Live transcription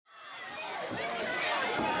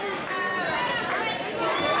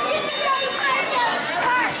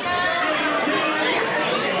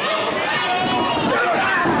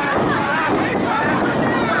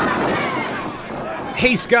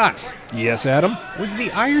Hey, Scott. Yes, Adam? Was the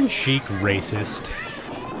Iron Sheik racist?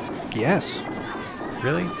 Yes.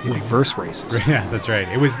 Really? Reverse racist. Yeah, that's right.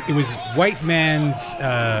 It was white man's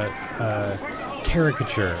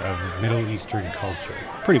caricature of Middle Eastern culture.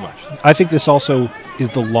 Pretty much. I think this also is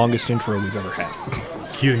the longest intro we've ever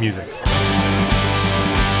had. Cue the music.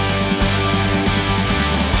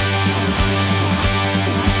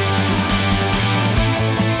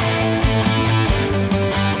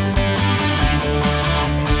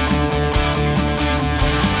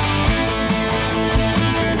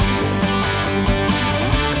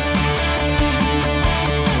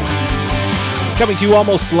 Coming to you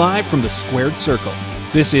almost live from the Squared Circle.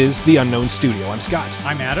 This is The Unknown Studio. I'm Scott.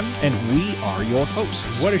 I'm Adam. And we are your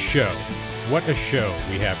hosts. What a show. What a show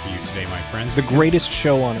we have for you today, my friends. The greatest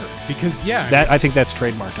show on earth. Because, yeah. I think that's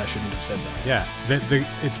trademarked. I shouldn't have said that.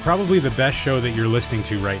 Yeah. It's probably the best show that you're listening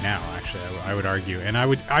to right now, actually, I would argue. And I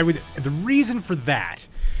would. The reason for that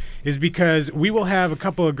is because we will have a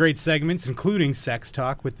couple of great segments, including Sex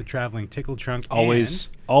Talk with the Traveling Tickle Trunk. Always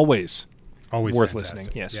worth fantastic. Listening,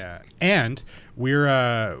 yes. Yeah. And we're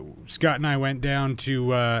Scott and I went down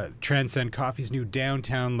to Transcend Coffee's new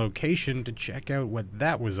downtown location to check out what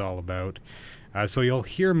that was all about. So you'll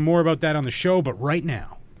hear more about that on the show, but right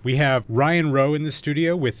now we have Ryan Rowe in the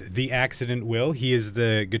studio with The Accident Will. He is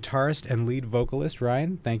the guitarist and lead vocalist.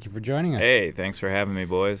 Ryan, thank you for joining us. Hey, thanks for having me,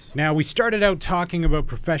 boys. Now, we started out talking about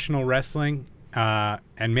professional wrestling, and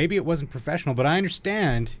maybe it wasn't professional, but I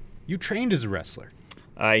understand you trained as a wrestler.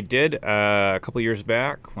 I did a couple years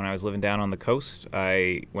back when I was living down on the coast.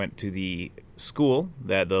 I went to the school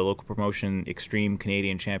that the local promotion Extreme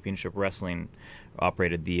Canadian Championship Wrestling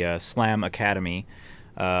operated, the Slam Academy.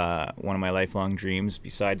 One of my lifelong dreams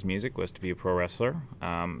besides music was to be a pro wrestler.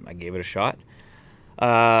 I gave it a shot.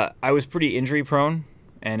 I was pretty injury prone,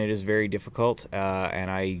 and it is very difficult.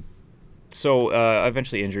 Eventually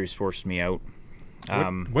injuries forced me out.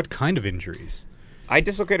 What kind of injuries? I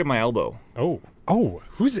dislocated my elbow. Oh,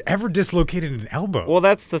 who's ever dislocated an elbow? Well,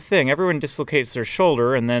 that's the thing. Everyone dislocates their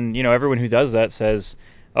shoulder, and then, everyone who does that says,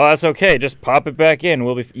 "Oh, that's okay. Just pop it back in."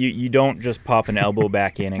 Well, you don't just pop an elbow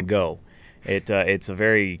back in and go. It's a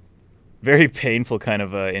very, very painful kind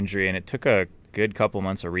of injury, and it took a good couple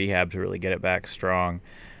months of rehab to really get it back strong.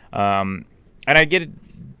 And I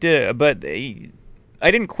but I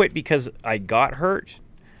didn't quit because I got hurt.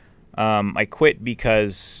 I quit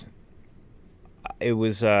because it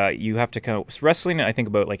was you have to kind of wrestling. I think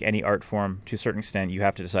about like any art form to a certain extent, you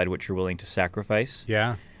have to decide what you're willing to sacrifice.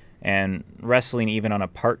 Yeah. And wrestling, even on a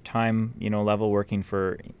part-time level, working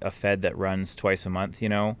for a Fed that runs twice a month,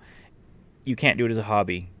 you can't do it as a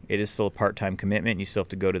hobby. It is still a part-time commitment. You still have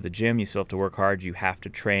to go to the gym. You still have to work hard. You have to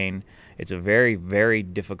train. It's a very, very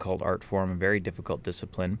difficult art form, a very difficult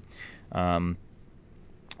discipline. And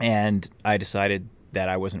I decided that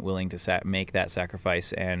I wasn't willing to make that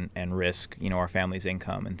sacrifice and risk, our family's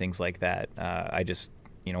income and things like that. I just,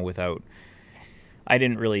 I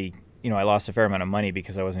didn't really, I lost a fair amount of money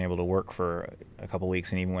because I wasn't able to work for a couple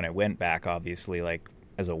weeks. And even when I went back, obviously, like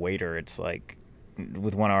as a waiter, it's like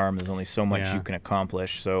with one arm, there's only so much you can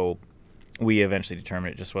accomplish. So we eventually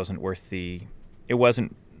determined it just wasn't it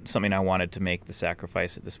wasn't something I wanted to make the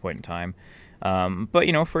sacrifice at this point in time. But,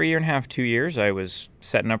 for a year and a half, 2 years, I was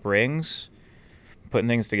setting up rings, putting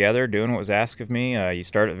things together, doing what was asked of me. You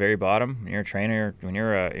start at the very bottom. When you're a trainer, when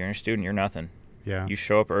you're a student, you're nothing. Yeah. You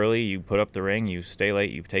show up early, you put up the ring, you stay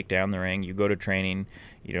late, you take down the ring, you go to training.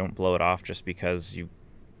 You don't blow it off just because you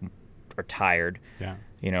are tired. Yeah.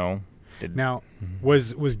 Now,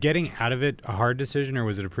 was getting out of it a hard decision, or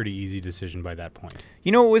was it a pretty easy decision by that point?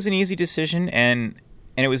 It was an easy decision, and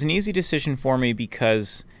it was an easy decision for me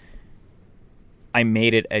because I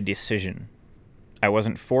made it a decision. I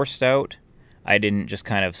wasn't forced out. I didn't just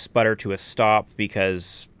kind of sputter to a stop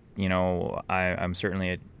because, I'm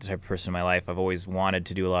certainly the type of person in my life. I've always wanted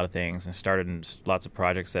to do a lot of things and started in lots of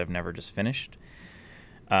projects that I've never just finished.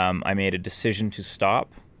 I made a decision to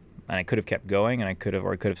stop, and I could have kept going, and I could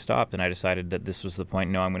have stopped, and I decided that this was the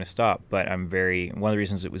point. No, I'm going to stop. But one of the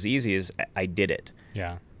reasons it was easy is I did it.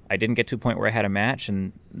 Yeah. I didn't get to a point where I had a match,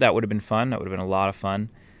 and that would have been fun. That would have been a lot of fun.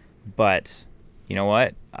 But you know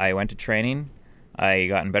what? I went to training. I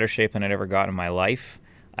got in better shape than I'd ever got in my life.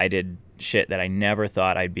 I did shit that I never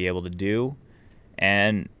thought I'd be able to do.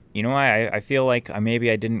 And, I feel like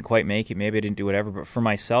maybe I didn't quite make it. Maybe I didn't do whatever. But for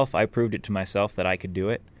myself, I proved it to myself that I could do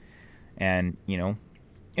it. And,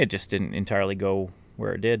 it just didn't entirely go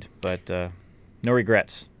where it did. But no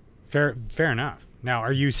regrets. Fair enough. Now,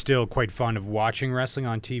 are you still quite fond of watching wrestling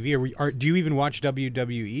on TV? Do you even watch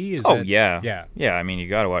WWE? Yeah. Yeah, I mean, you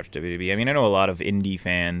got to watch WWE. I mean, I know a lot of indie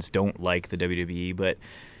fans don't like the WWE, but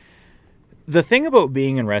The thing about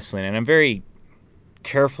being in wrestling, and I'm very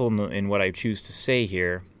careful in what I choose to say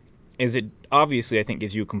here, is it obviously, I think,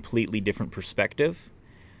 gives you a completely different perspective.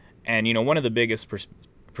 And, one of the biggest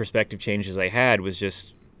perspective changes I had was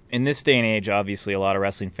just, in this day and age, obviously, a lot of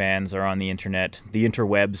wrestling fans are on the internet, the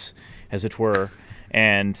interwebs, as it were,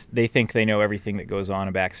 and they think they know everything that goes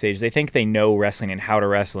on backstage. They think they know wrestling and how to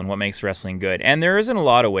wrestle and what makes wrestling good. And there is, in a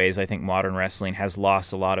lot of ways, I think modern wrestling has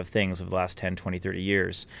lost a lot of things over the last 10, 20, 30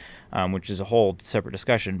 years, which is a whole separate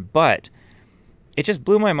discussion. But it just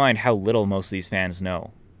blew my mind how little most of these fans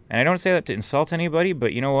know. And I don't say that to insult anybody,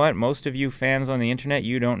 but you know what? Most of you fans on the internet,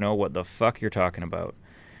 you don't know what the fuck you're talking about.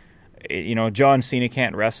 John Cena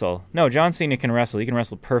can't wrestle. No, John Cena can wrestle. He can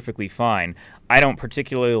wrestle perfectly fine. I don't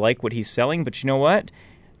particularly like what he's selling, but you know what?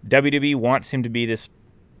 WWE wants him to be this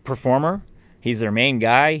performer. He's their main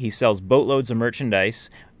guy. He sells boatloads of merchandise.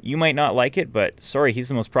 You might not like it, but sorry, he's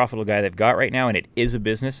the most profitable guy they've got right now, and it is a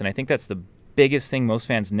business, and I think that's the biggest thing most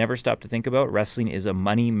fans never stop to think about. Wrestling is a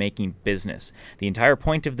money-making business. The entire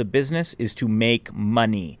point of the business is to make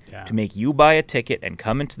money, to make you buy a ticket and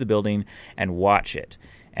come into the building and watch it.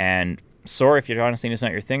 And sorry if John Cena's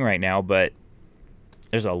not your thing right now, but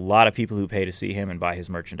there's a lot of people who pay to see him and buy his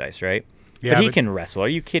merchandise, right? Yeah, but he can wrestle. Are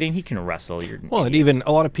you kidding? He can wrestle. And even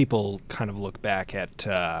a lot of people kind of look back at,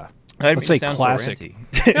 let's say, classic.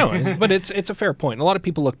 No, but it's a fair point. A lot of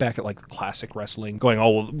people look back at like classic wrestling, going, "Oh,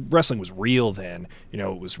 well, wrestling was real then.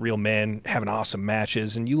 It was real men having awesome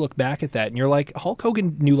matches." And you look back at that, and you're like, Hulk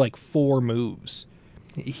Hogan knew like 4 moves.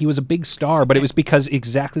 He was a big star, but it was because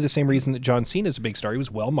exactly the same reason that John Cena is a big star. He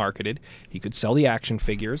was well marketed. He could sell the action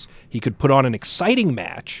figures. He could put on an exciting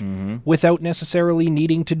match without necessarily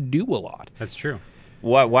needing to do a lot. That's true.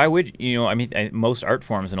 Why would most art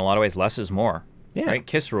forms in a lot of ways less is more. Yeah. Right?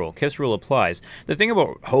 Kiss rule applies. The thing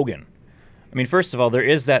about Hogan, first of all, there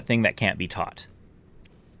is that thing that can't be taught.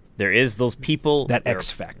 There is those people that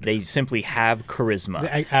X factor. They simply have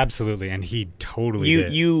charisma. Absolutely, and he totally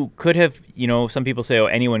did. You could have, some people say,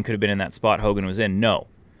 anyone could have been in that spot Hogan was in. No.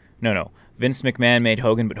 Vince McMahon made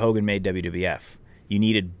Hogan, but Hogan made WWF. You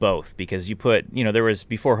needed both because you put, there was,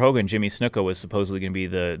 before Hogan, Jimmy Snuka was supposedly going to be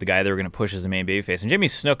the guy they were going to push as the main babyface. And Jimmy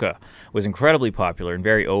Snuka was incredibly popular and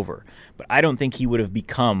very over. But I don't think he would have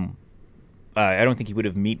become,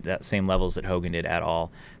 meet that same levels that Hogan did at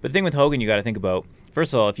all. But the thing with Hogan, you got to think about,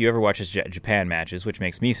 first of all, if you ever watch his Japan matches, which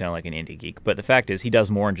makes me sound like an indie geek, but the fact is he does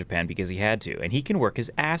more in Japan because he had to. And he can work his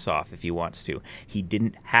ass off if he wants to. He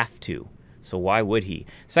didn't have to. So why would he?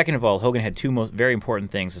 Second of all, Hogan had 2 very important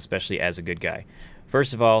things, especially as a good guy.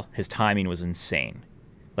 First of all, his timing was insane.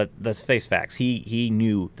 Let's face facts. He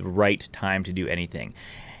knew the right time to do anything.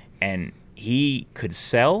 And he could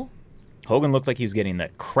sell. Hogan looked like he was getting the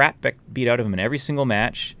crap beat out of him in every single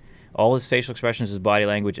match. All his facial expressions, his body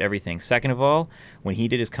language, everything. Second of all, when he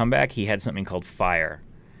did his comeback, he had something called fire.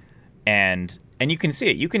 And you can see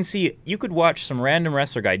it. You could watch some random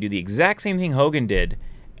wrestler guy do the exact same thing Hogan did,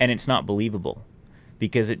 and it's not believable.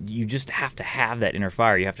 Because you just have to have that inner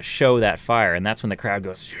fire. You have to show that fire, and that's when the crowd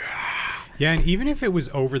goes, yeah. Yeah, and even if it was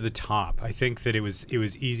over the top, I think that it was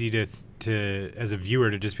easy to as a viewer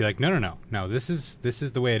to just be like, no, this is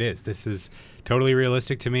the way it is. This is totally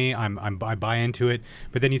realistic to me. I buy into it.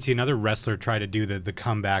 But then you'd see another wrestler try to do the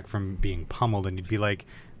comeback from being pummeled, and you'd be like,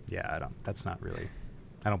 yeah, I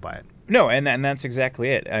don't buy it. No, and that's exactly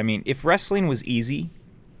it. If wrestling was easy,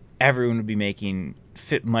 everyone would be making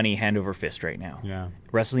money hand over fist right now. Yeah.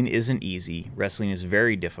 Wrestling isn't easy. Wrestling is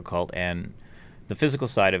very difficult, and the physical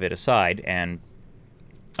side of it aside, and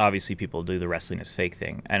obviously people do the wrestling as fake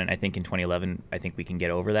thing. And I think in 2011, I think we can get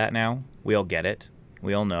over that now. We all get it.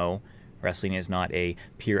 We all know wrestling is not a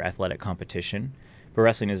pure athletic competition, but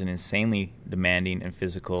wrestling is an insanely demanding and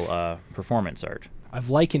physical performance art. I've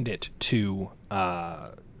likened it to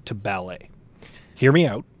ballet. Hear me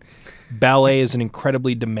out. Ballet is an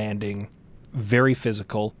incredibly demanding, very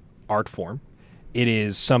physical art form. It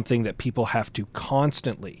is something that people have to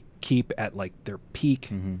constantly keep at like their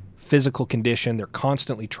peak physical condition. They're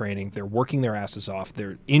constantly training. They're working their asses off.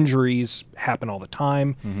 Their injuries happen all the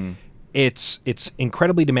time. It's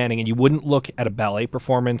incredibly demanding, and you wouldn't look at a ballet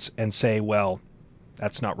performance and say, well,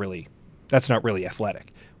 that's not really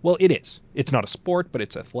athletic. Well, it is. It's not a sport, but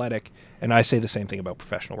it's athletic. And I say the same thing about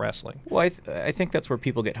professional wrestling. Well, I think that's where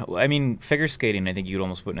people get... figure skating, I think you'd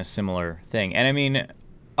almost put in a similar thing. And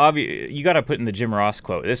you got to put in the Jim Ross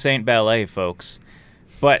quote. This ain't ballet, folks.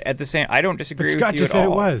 But at the same... I don't disagree with you at all. Scott just said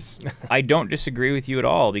it was. I don't disagree with you at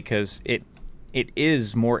all because it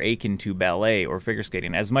is more akin to ballet or figure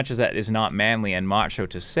skating. As much as that is not manly and macho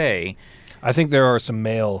to say... I think there are some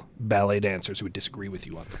male ballet dancers who would disagree with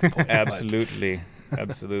you on that point. Absolutely.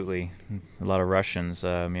 Absolutely. A lot of Russians,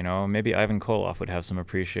 maybe Ivan Koloff would have some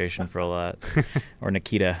appreciation for all that. Or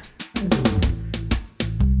Nikita.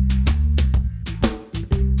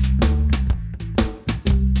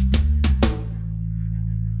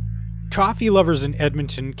 Coffee lovers in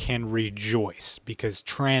Edmonton can rejoice because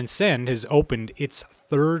Transcend has opened its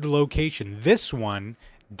third location. This one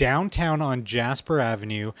downtown on Jasper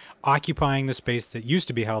Avenue, occupying the space that used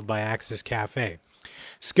to be held by Axis Cafe.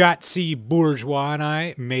 Scott C. Bourgeois and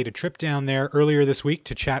I made a trip down there earlier this week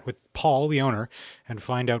to chat with Paul, the owner, and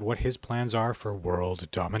find out what his plans are for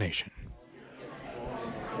world domination.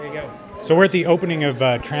 There you go. So we're at the opening of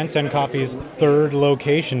Transcend Coffee's third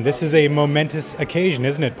location. This is a momentous occasion,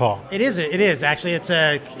 isn't it, Paul? It is. It is. Actually, it's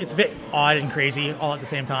a bit odd and crazy all at the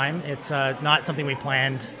same time. It's not something we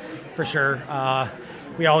planned for sure.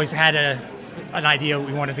 We always had an idea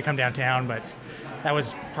we wanted to come downtown, but that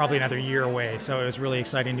was probably another year away. So it was really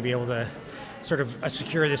exciting to be able to sort of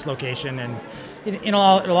secure this location. And in a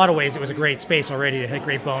lot of ways, it was a great space already. It had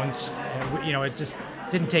great bones. It just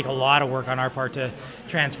didn't take a lot of work on our part to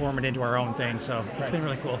transform it into our own thing. So it's been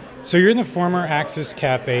really cool. So you're in the former Axis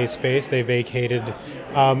Cafe space. They vacated.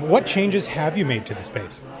 What changes have you made to the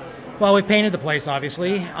space? Well, we painted the place,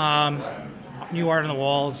 obviously. New art on the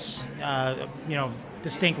walls,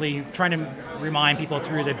 distinctly trying to remind people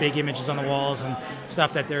through the big images on the walls and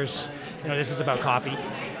stuff that there's, this is about coffee.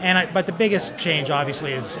 But the biggest change,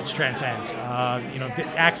 obviously, is it's Transcend.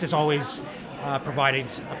 Axis always provided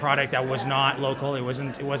a product that was not local. It was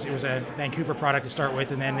a Vancouver product to start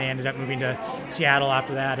with, and then they ended up moving to Seattle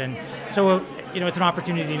after that. And so, it's an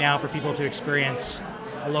opportunity now for people to experience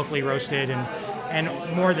a locally roasted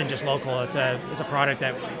and more than just local. It's a product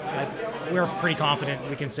that we're pretty confident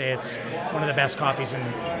we can say it's one of the best coffees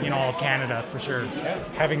in all of Canada for sure.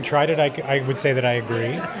 Having tried it, I would say that I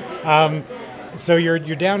agree. So you're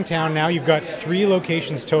downtown now. You've got 3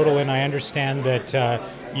 locations total, and I understand that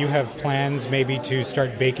you have plans maybe to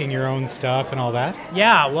start baking your own stuff and all that?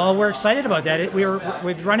 Yeah, well, we're excited about that.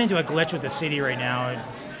 We've run into a glitch with the city right now. And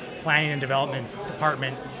planning and development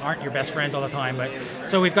department aren't your best friends all the time.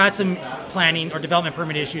 So we've got some planning or development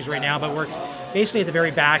permit issues right now, but we're basically at the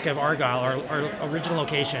very back of Argyle, our original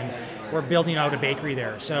location. We're building out a bakery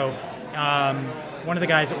there. So one of the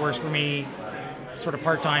guys that works for me, sort of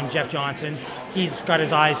part-time, Jeff Johnson, he's got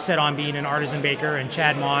his eyes set on being an artisan baker, and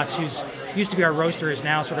Chad Moss, who's used to be our roaster, is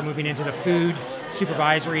now sort of moving into the food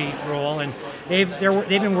supervisory role, and they've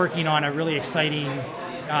been working on a really exciting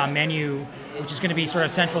menu, which is going to be sort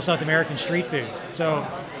of Central South American street food. So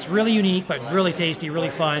it's really unique, but really tasty, really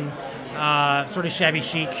fun, sort of shabby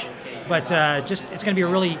chic, but it's going to be a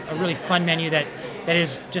really fun menu that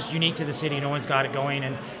is just unique to the city. No one's got it going,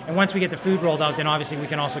 and once we get the food rolled out, then obviously we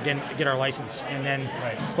can also get our license, and then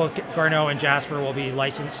both Garneau and Jasper will be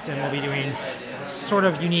licensed, and we'll be doing sort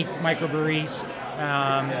of unique microbreweries,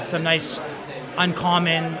 some nice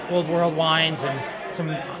uncommon old world wines, and some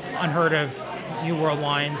unheard of new world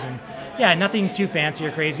wines, and nothing too fancy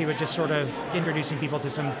or crazy, but just sort of introducing people to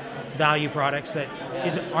some value products that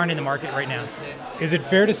aren't in the market right now. Is it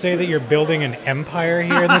fair to say that you're building an empire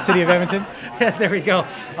here in the city of Edmonton? There we go.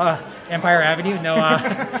 Empire Avenue? No.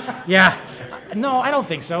 No, I don't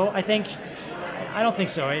think so. I don't think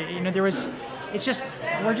so. We're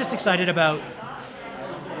just excited about,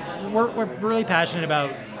 we're really passionate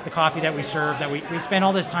about the coffee that we serve, that we spend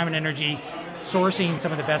all this time and energy sourcing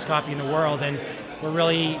some of the best coffee in the world, and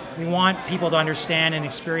we want people to understand and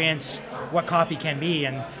experience what coffee can be.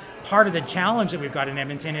 And part of the challenge that we've got in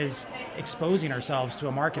Edmonton is exposing ourselves to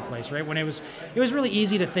a marketplace, right? When it was really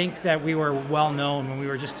easy to think that we were well known when we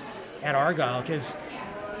were just at Argyle, because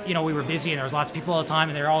we were busy and there was lots of people all the time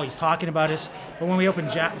and they were always talking about us. But when we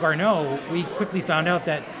opened Garneau, we quickly found out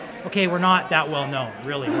that we're not that well known.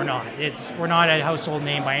 Really, we're not. We're not a household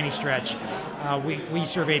name by any stretch. We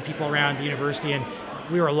surveyed people around the university, and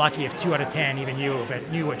we were lucky if 2 out of 10 even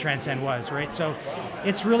knew what Transcend was, right? So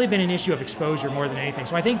it's really been an issue of exposure more than anything.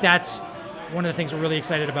 So I think that's one of the things we're really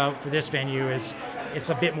excited about for this venue. Is it's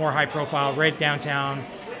a bit more high profile, right downtown,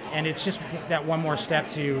 and it's just that one more step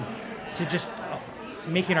to just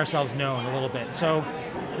making ourselves known a little bit. So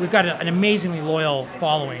we've got an amazingly loyal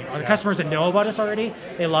following. The customers that know about us already,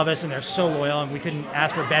 they love us and they're so loyal, and we couldn't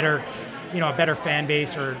ask for a better fan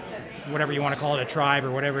base, or whatever you want to call it, a tribe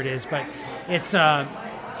or whatever it is. But it's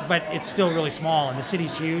still really small, and the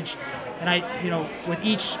city's huge. And with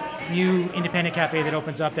each new independent cafe that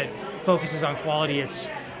opens up that focuses on quality,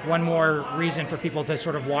 one more reason for people to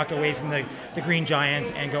sort of walk away from the Green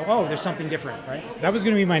Giant and go, oh, there's something different, right? That was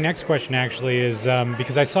going to be my next question, actually, is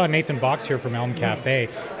because I saw Nathan Box here from Elm Cafe,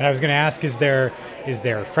 and I was going to ask, is there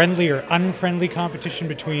friendly or unfriendly competition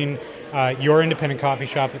between your independent coffee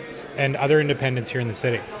shop and other independents here in the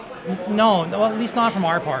city? No, well, at least not from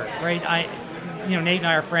our part, right? Nate and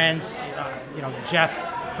I are friends.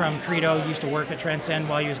 Jeff from Credo used to work at Transcend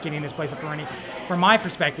while he was getting this place up and running. From my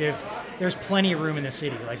perspective, there's plenty of room in the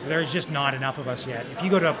city. Like, there's just not enough of us yet. If you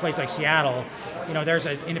go to a place like Seattle, there's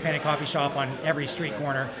an independent coffee shop on every street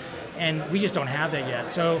corner, and we just don't have that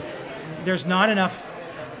yet. So there's not enough.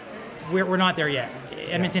 We're not there yet.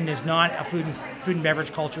 Edmonton is not a food and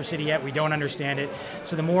beverage culture city yet. We don't understand it.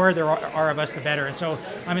 So the more there are of us, the better. And so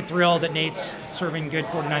I'm thrilled that Nate's serving good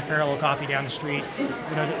 49th Parallel coffee down the street.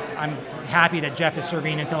 I'm happy that Jeff is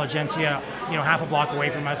serving Intelligentsia, half a block away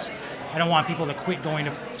from us. I don't want people to quit going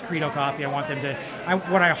to Credo Coffee. I want them to.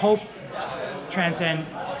 What I hope Transcend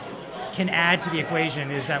can add to the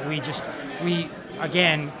equation is that we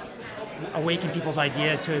again awaken people's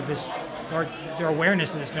idea to this, or their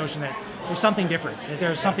awareness to this notion that there's something different. That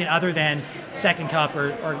there's something other than Second Cup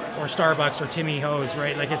or Starbucks or Timmy Ho's,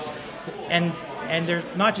 right? Like it's, and they're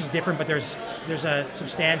not just different, but there's a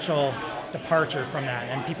substantial departure from that,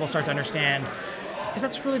 and people start to understand, because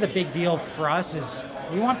that's really the big deal for us is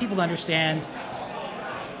we want people to understand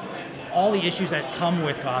all the issues that come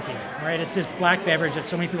with coffee, right? It's this black beverage that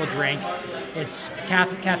so many people drink. It's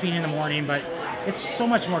caffeine in the morning, but it's so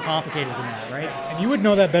much more complicated than that, right? And you would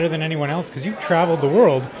know that better than anyone else because you've traveled the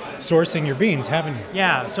world sourcing your beans, haven't you?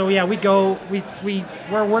 Yeah. So yeah,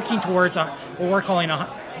 we're working towards what we're calling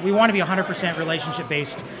we want to be 100% relationship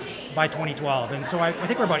based by 2012, and so I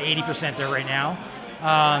think we're about 80% there right now.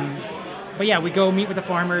 But yeah, we go meet with the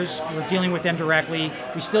farmers. We're dealing with them directly.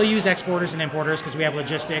 We still use exporters and importers because we have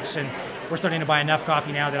logistics, and we're starting to buy enough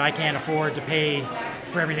coffee now that I can't afford to pay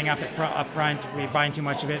for everything up front. We're buying too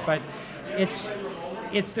much of it, but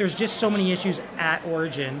there's just so many issues at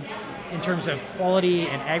origin in terms of quality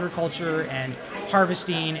and agriculture and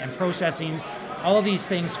harvesting and processing. All of these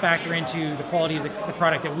things factor into the quality of the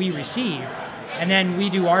product that we receive, and then we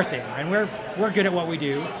do our thing. And we're good at what we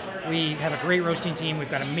do. We have a great roasting team.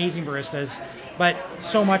 We've got amazing baristas, but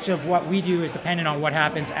so much of what we do is dependent on what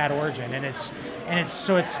happens at origin, and it's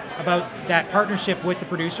about that partnership with the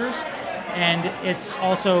producers, and it's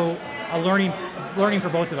also a learning for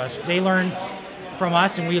both of us. They learn from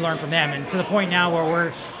us, and we learn from them, and to the point now where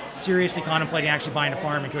we're seriously contemplating actually buying a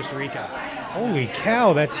farm in Costa Rica. Holy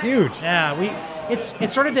cow, that's huge! Yeah,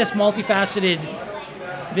 it's sort of this multifaceted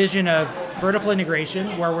vision of vertical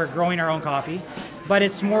integration where we're growing our own coffee. But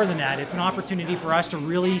it's more than that. It's an opportunity for us to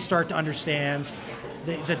really start to understand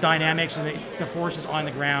the dynamics and the forces on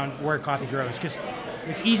the ground where coffee grows. Because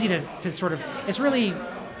it's easy to sort of,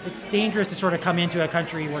 it's dangerous to sort of come into a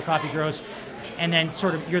country where coffee grows and then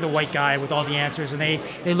sort of you're the white guy with all the answers, and they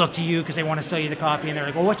look to you because they want to sell you the coffee, and they're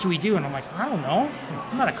like, well, what should we do? And I'm like, I don't know.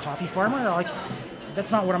 I'm not a coffee farmer. Like,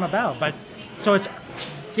 that's not what I'm about. But so it's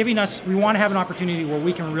giving us, we want to have an opportunity where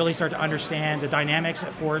we can really start to understand the dynamics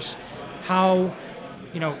at force, how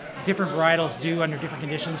different varietals do under different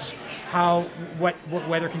conditions, what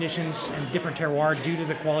weather conditions and different terroir do to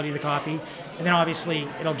the quality of the coffee. And then obviously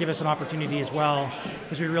it'll give us an opportunity as well,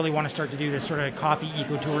 because we really want to start to do this sort of coffee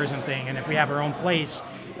ecotourism thing. And if we have our own place,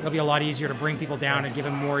 it'll be a lot easier to bring people down and give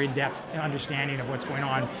them more in-depth understanding of what's going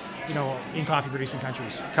on, in coffee-producing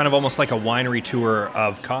countries. Kind of almost like a winery tour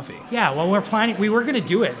of coffee. Yeah, well, we were going to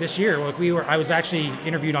do it this year. Like I was actually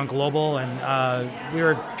interviewed on Global, and we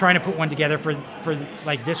were trying to put one together for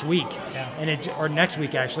like this week, or next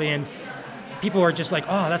week actually, and people were just like,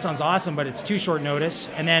 oh, that sounds awesome, but it's too short notice.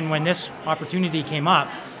 And then when this opportunity came up,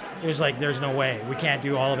 it was like, there's no way. We can't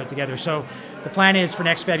do all of it together. So the plan is for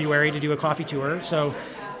next February to do a coffee tour.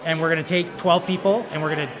 And we're going to take 12 people, and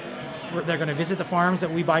they're going to visit the farms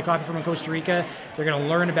that we buy coffee from in Costa Rica. They're going to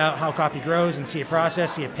learn about how coffee grows and see it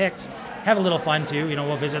processed, see it picked, have a little fun too.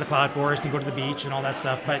 We'll visit the cloud forest and go to the beach and all that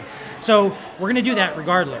stuff. But so we're going to do that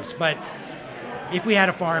regardless. But if we had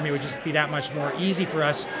a farm, it would just be that much more easy for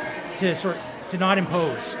us to not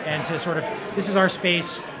impose and to sort of, this is our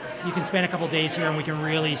space. You can spend a couple days here, and we can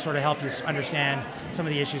really sort of help you understand some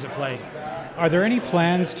of the issues at play. Are there any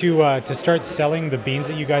plans to start selling the beans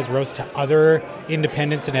that you guys roast to other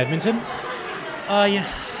independents in Edmonton?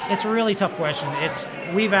 It's a really tough question.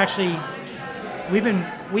 We've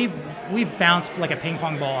bounced like a ping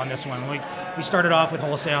pong ball on this one. We started off with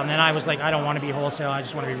wholesale, and then I was like, I don't want to be wholesale. I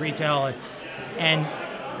just want to be retail, and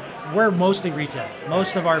we're mostly retail.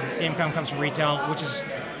 Most of our income comes from retail, which is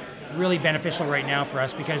really beneficial right now for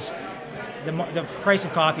us because the price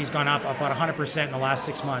of coffee has gone up about 100% in the last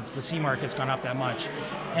 6 months. The C market's gone up that much,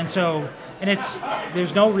 and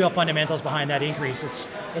there's no real fundamentals behind that increase.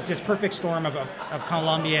 It's this perfect storm of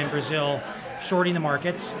Colombia and Brazil shorting the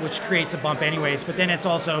markets, which creates a bump anyways. But then it's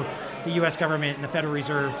also the U.S. government and the Federal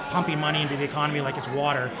Reserve pumping money into the economy like it's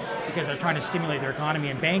water because they're trying to stimulate their economy.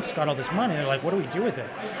 And banks got all this money. They're like, what do we do with it?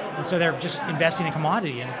 And so they're just investing in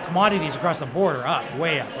commodity. And commodities across the board are up,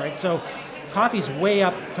 way up, right? So coffee's way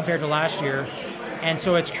up compared to last year. And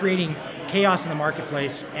so it's creating chaos in the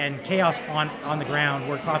marketplace and chaos on the ground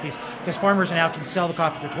where because farmers now can sell the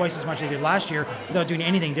coffee for twice as much as they did last year without doing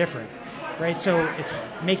anything different, right? So it's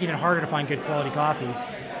making it harder to find good quality coffee.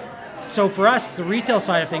 So for us, the retail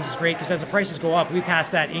side of things is great because as the prices go up, we pass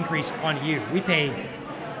that increase on to you. We pay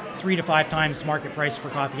 3 to 5 times market price for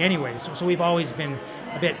coffee anyways. So we've always been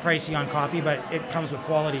a bit pricey on coffee, but it comes with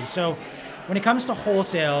quality. So when it comes to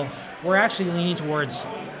wholesale, we're actually leaning towards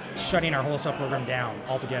shutting our wholesale program down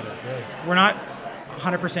altogether. Really? We're not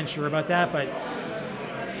 100% sure about that, but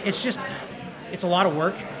it's a lot of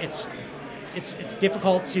work. It's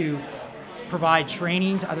difficult to provide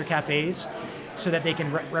training to other cafes so that they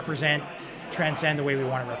can represent Transcend the way we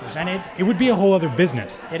want it represented. It would be a whole other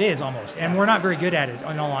business. It is almost, and we're not very good at it,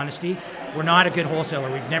 in all honesty. We're not a good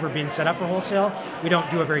wholesaler. We've never been set up for wholesale. We don't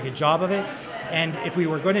do a very good job of it, and if we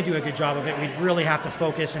were going to do a good job of it, we'd really have to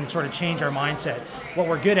focus and sort of change our mindset. What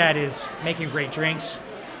we're good at is making great drinks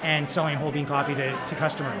and selling whole bean coffee to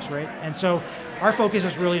customers, right? And so our focus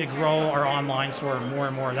is really to grow our online store more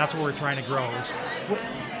and more. That's what we're trying to grow.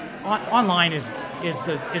 Online is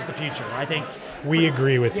the future. I think we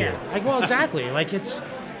agree with you. Well, exactly. Like it's,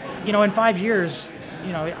 in 5 years,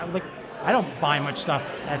 I don't buy much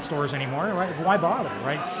stuff at stores anymore. Right? Why bother?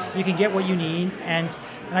 Right? You can get what you need, and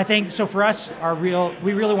I think so. For us,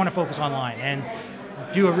 we really want to focus online and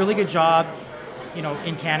do a really good job,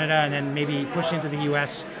 in Canada, and then maybe push into the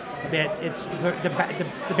U.S. a bit. It's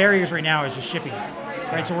the barriers right now is just shipping.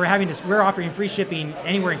 Right, so we're offering free shipping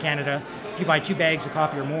anywhere in Canada if you buy 2 bags of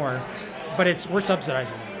coffee or more, but we're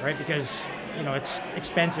subsidizing it, right? Because it's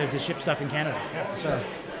expensive to ship stuff in Canada. Yeah,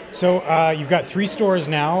 So you've got 3 stores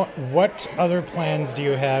now. What other plans do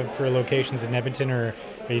you have for locations in Edmonton, or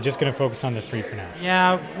are you just going to focus on the 3 for now?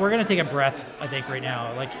 Yeah, we're going to take a breath, I think, right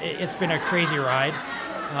now. Like it's been a crazy ride.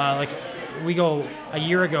 A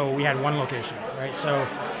year ago we had 1 location, right? So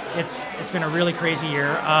it's been a really crazy year.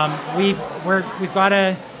 We've got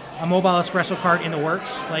a mobile espresso cart in the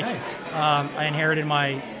works. I inherited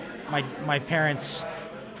my parents'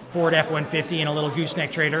 Ford F-150 and a little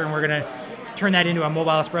gooseneck trailer, and we're gonna turn that into a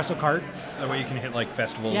mobile espresso cart. That way you can hit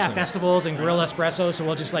festivals. Yeah, festivals and grill espresso. So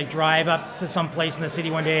we'll just drive up to some place in the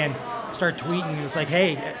city one day and start tweeting. It's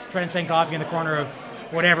hey, it's Transcend Coffee in the corner of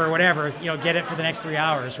whatever. Get it for the next 3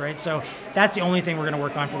 hours, right? So that's the only thing we're gonna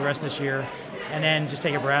work on for the rest of this year. And then just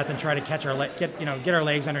take a breath and try to catch get our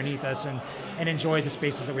legs underneath us and enjoy the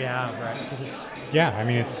spaces that we have, right? Because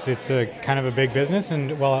it's a kind of a big business,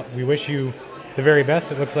 and we wish you the very best.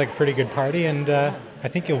 It looks like a pretty good party, and I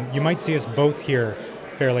think you might see us both here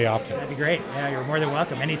fairly often. That'd be great. Yeah, you're more than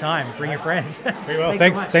welcome anytime. Bring your friends. We will.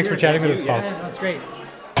 Thanks for chatting with us, Paul. Yeah, that's great.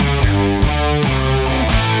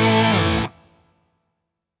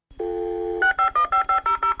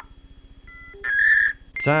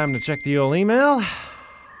 Time to check the old email.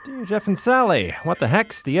 Dear Jeff and Sally, what the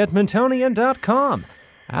heck's the Edmontonian.com?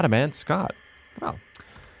 Adam and Scott. Well,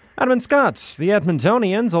 Adam and Scott, the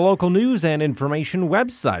Edmontonian's a local news and information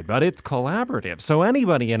website, but it's collaborative, so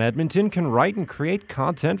anybody in Edmonton can write and create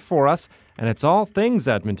content for us, and it's all things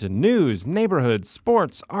Edmonton: news, neighborhoods,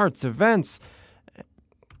 sports, arts, events.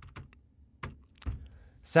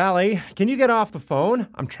 Sally, can you get off the phone?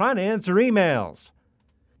 I'm trying to answer emails.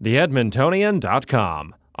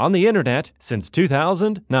 TheEdmontonian.com. On the internet since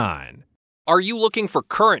 2009. Are you looking for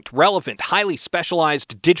current, relevant, highly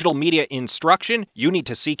specialized digital media instruction? You need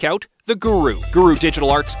to seek out The Guru. Guru Digital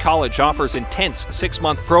Arts College offers intense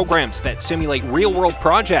 6-month programs that simulate real-world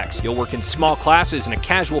projects. You'll work in small classes in a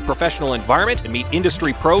casual professional environment and meet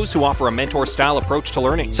industry pros who offer a mentor-style approach to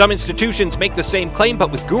learning. Some institutions make the same claim,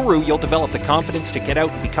 but with Guru, you'll develop the confidence to get out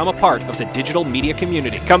and become a part of the digital media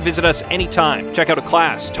community. Come visit us anytime. Check out a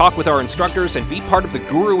class, talk with our instructors, and be part of the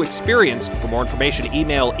Guru experience. For more information,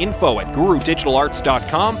 email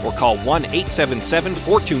info@gurudigitalarts.com or call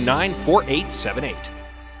 1-877-429-4878.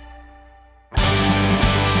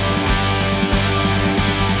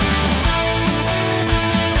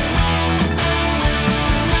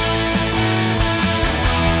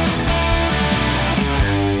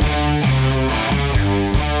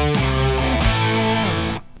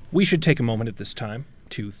 We should take a moment at this time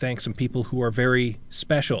to thank some people who are very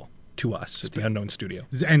special to us at the Unknown Studio.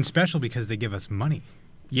 And special because they give us money.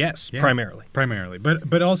 Yes, Yeah, primarily.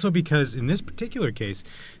 But also because in this particular case,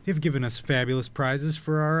 they've given us fabulous prizes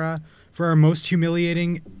for our most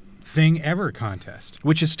humiliating thing ever contest.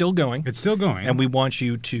 Which is still going. It's still going. And we want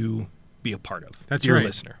you to be a part of. That's dear right.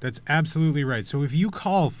 listener. That's absolutely right. So if you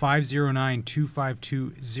call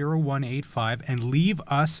 509-252-0185 and leave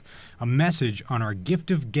us a message on our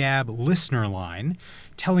Gift of Gab listener line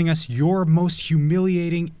telling us your most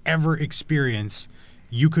humiliating ever experience,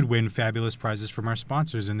 you could win fabulous prizes from our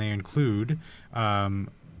sponsors, and they include a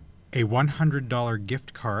 $100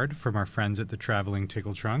 gift card from our friends at the Traveling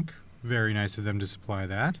Tickle Trunk. Very nice of them to supply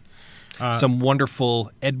that. Some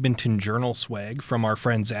wonderful Edmonton Journal swag from our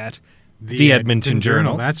friends at the Edmonton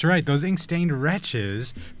Journal. That's right. Those ink-stained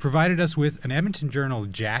wretches provided us with an Edmonton Journal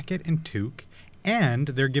jacket and toque, and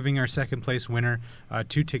they're giving our second place winner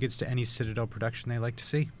 2 tickets to any Citadel production they like to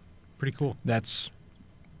see. Pretty cool. That's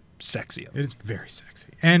sexy. It is very sexy.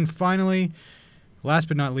 And finally, last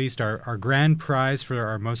but not least, our grand prize for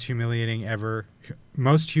our most humiliating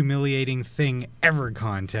thing ever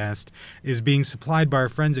contest is being supplied by our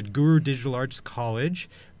friends at Guru Digital Arts College.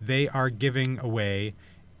 They are giving away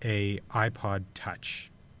a iPod Touch.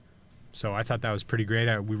 So I thought that was pretty great.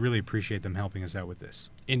 We really appreciate them helping us out with this.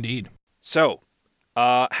 Indeed. So,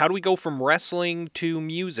 how do we go from wrestling to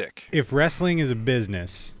music? If wrestling is a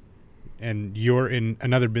business and you're in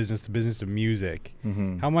another business, the business of music,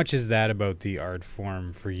 how much is that about the art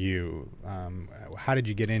form for you? How did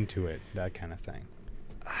you get into it? That kind of thing.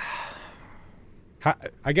 How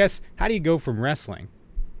do you go from wrestling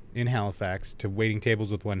in Halifax to waiting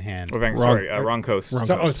tables with one hand? Wrong coast.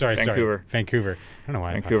 Sorry. Vancouver. I don't know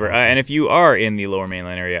why. Vancouver. And if you are in the Lower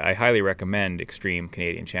Mainland area, I highly recommend Extreme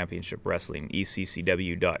Canadian Championship Wrestling,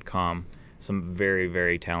 ECCW.com. Some very,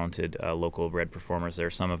 very talented local bred performers there.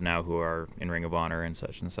 Some of now who are in Ring of Honor and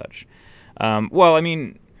such and such. Well, I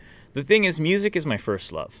mean, the thing is, music is my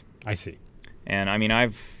first love. I see. And I mean, I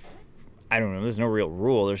don't know. There's no real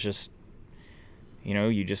rule. There's just,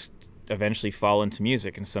 you just eventually fall into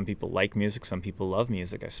music, and some people like music, some people love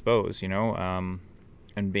music, I suppose, and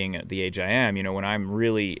being at the age I am, when I'm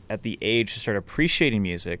really at the age to start appreciating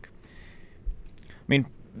music. I mean,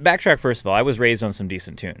 backtrack first of all, I was raised on some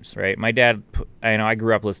decent tunes, right? My dad, I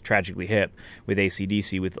grew up Tragically Hip with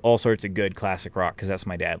AC/DC, with all sorts of good classic rock, because that's what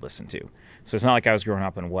my dad listened to. So it's not like I was growing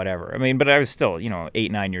up in whatever. I mean, but I was still,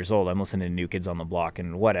 8, 9 years old. I'm listening to New Kids on the Block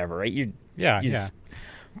and whatever, right? Yeah.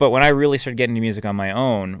 But when I really started getting into music on my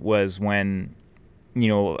own was when,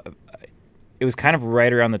 it was kind of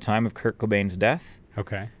right around the time of Kurt Cobain's death.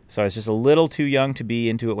 Okay. So I was just a little too young to be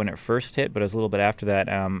into it when it first hit, but it was a little bit after that.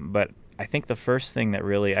 But I think the first thing that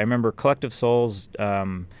really, I remember Collective Soul's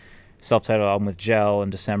self-titled album with Gel in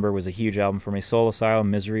December was a huge album for me. Soul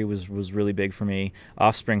Asylum, Misery was really big for me.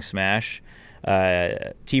 Offspring Smash.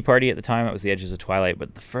 Tea Party at the time, it was The Edges of Twilight.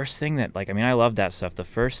 But the first thing that, I loved that stuff. The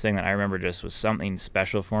first thing that I remember just was something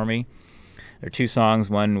special for me. There are 2 songs.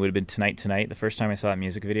 One would have been Tonight Tonight, the first time I saw that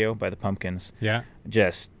music video by the Pumpkins. Yeah.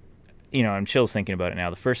 Just, I'm chills thinking about it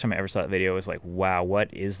now. The first time I ever saw that video, I was like, wow,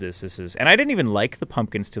 what is this? And I didn't even like the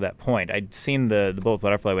Pumpkins to that point. I'd seen the Bullet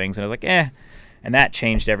Butterfly Wings, and I was like, and that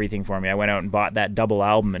changed everything for me. I went out and bought that double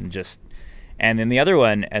album and then the other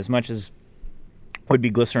one, as much as would be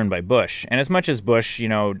Glycerin by Bush. And as much as Bush,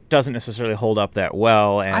 doesn't necessarily hold up that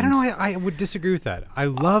well. And I don't know. I would disagree with that. I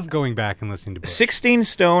love going back and listening to Bush. 16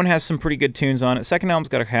 Stone has some pretty good tunes on it. Second album's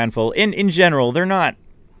got a handful. In general, they're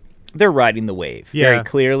riding the wave very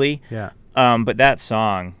clearly. Yeah. But that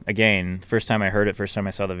song, again, first time I heard it, first time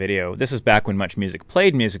I saw the video, this was back when Much Music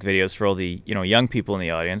played music videos for all the, young people in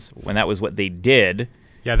the audience, when that was what they did.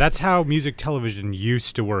 Yeah, that's how music television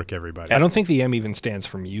used to work, everybody. I don't think the M even stands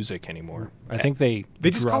for music anymore. I think they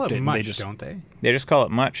just call it Much, don't they? They just call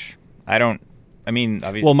it Much.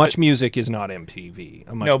 Obviously, well, Much Music is not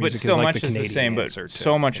MTV. No, but still, Much is the same. But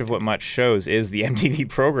so much of what Much shows is the MTV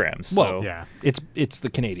programs. So well, yeah, it's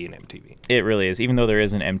the Canadian MTV. It really is. Even though there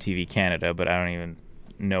is an MTV Canada, but I don't even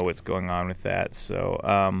know what's going on with that. So,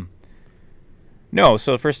 no.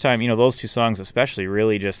 So the first time, those 2 songs especially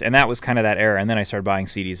really and that was kind of that era. And then I started buying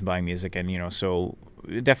CDs and buying music, and so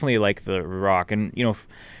definitely like the rock. And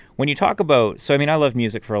when you talk about, I loved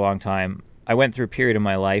music for a long time. I went through a period in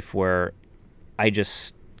my life where I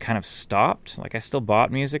just kind of stopped. I still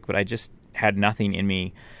bought music, but I just had nothing in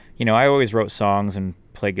me. I always wrote songs and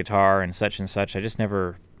played guitar and such. I just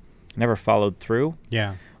never followed through.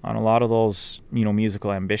 Yeah. On a lot of those,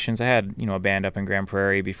 musical ambitions. I had, a band up in Grand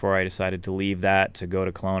Prairie before I decided to leave that to go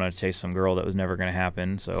to Kelowna to chase some girl that was never going to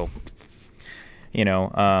happen. So,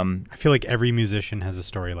 I feel like every musician has a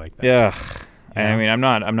story like that. Yeah. I mean, I'm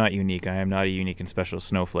not unique. I am not a unique and special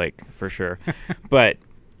snowflake for sure. But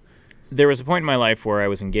there was a point in my life where I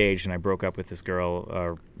was engaged and I broke up with this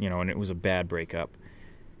girl, and it was a bad breakup.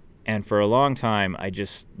 And for a long time, I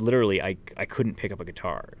just literally I couldn't pick up a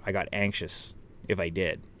guitar. I got anxious if I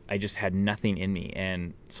did. I just had nothing in me.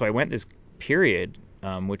 And so I went this period,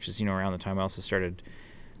 which is, around the time I also started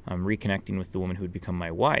reconnecting with the woman who had become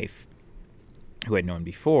my wife, who I'd known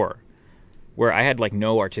before, where I had like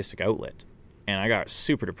no artistic outlet. And I got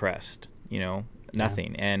super depressed,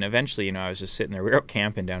 nothing. Yeah. And eventually, I was just sitting there. We were up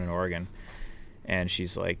camping down in Oregon. And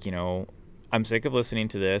she's like, I'm sick of listening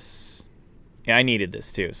to this. Yeah, I needed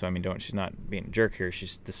this too. So, she's not being a jerk here.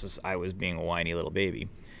 I was being a whiny little baby.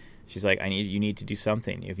 She's like, you need to do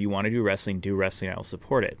something. If you want to do wrestling, I will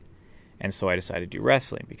support it. And so I decided to do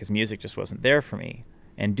wrestling because music just wasn't there for me.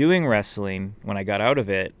 And doing wrestling, when I got out of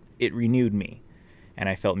it, it renewed me. And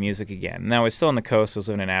I felt music again. And I was still on the coast. I was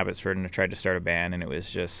living in Abbotsford, and I tried to start a band, and it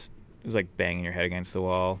was like banging your head against the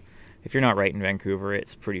wall. If you're not right in Vancouver,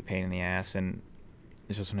 it's a pretty pain in the ass, and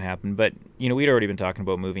it's just what happened. But, we'd already been talking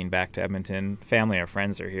about moving back to Edmonton. Family, our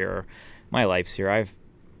friends are here. My life's here. I've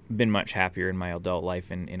been much happier in my adult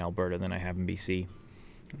life in Alberta than I have in BC,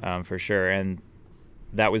 for sure. And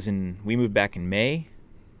that was we moved back in May,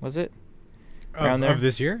 was it? Around there? Of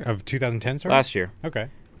this year? Of 2010, sorry? Last year. Okay.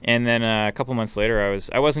 And then a couple months later, I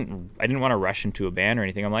didn't want to rush into a band or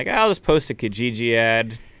anything. I'm like, I'll just post a Kijiji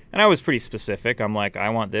ad. And I was pretty specific. I'm like, I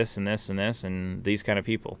want this and this and this and these kind of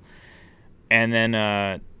people. And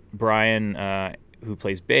then Brian, who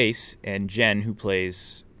plays bass, and Jen, who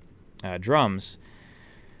plays drums,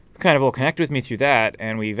 kind of all connected with me through that.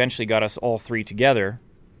 And we eventually got us all three together,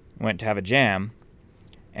 went to have a jam.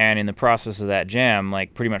 And in the process of that jam,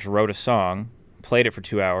 like pretty much wrote a song, played it for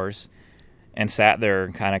 2 hours, and sat there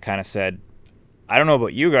and kind of said, I don't know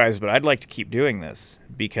about you guys, but I'd like to keep doing this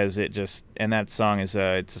because and that song it's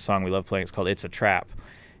a song we love playing. It's called It's a Trap.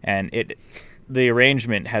 And the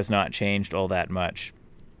arrangement has not changed all that much.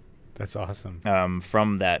 That's awesome.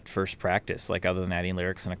 From that first practice, like other than adding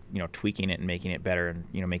lyrics and, tweaking it and making it better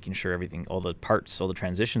and, making sure everything, all the parts, all the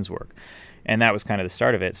transitions work. And that was kind of the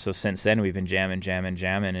start of it. So since then we've been jamming.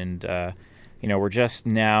 And, we're just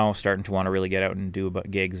now starting to want to really get out and do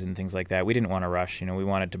gigs and things like that. We didn't want to rush. We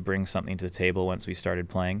wanted to bring something to the table once we started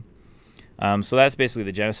playing. So that's basically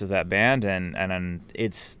the genesis of that band, and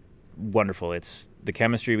it's wonderful. It's the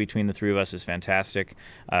chemistry between the three of us is fantastic.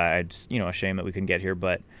 It's a shame that we couldn't get here,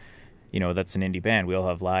 but that's an indie band. We all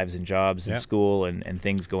have lives and jobs and school and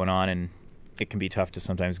things going on, and it can be tough to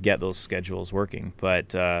sometimes get those schedules working. But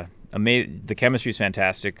the chemistry is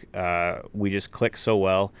fantastic. We just click so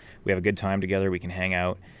well. We have a good time together. We can hang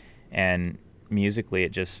out, and musically,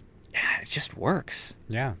 it just works.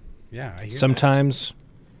 Yeah, I hear Sometimes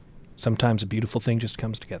a beautiful thing just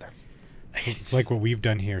comes together. It's like what we've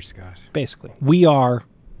done here, Scott. Basically, we are,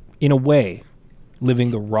 in a way,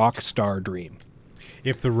 living the rock star dream.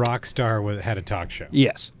 If the rock star had a talk show.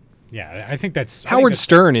 Yes. Yeah, I think that's... Howard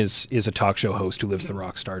Stern is a talk show host who lives the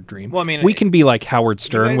rock star dream. Well, we can be like Howard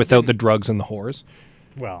Stern without the drugs and the whores.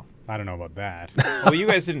 Well, I don't know about that. Well, you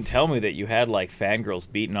guys didn't tell me that you had like fangirls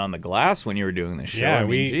beating on the glass when you were doing the show. Yeah,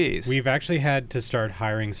 geez. We've actually had to start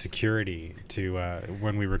hiring security to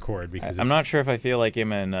when we record because I'm not sure if I feel like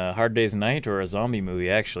I'm in Hard Day's Night or a zombie movie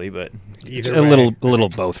actually, but either a way, little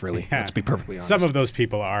both really. Yeah. Let's be perfectly honest. Some of those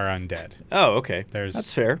people are undead. Oh, okay.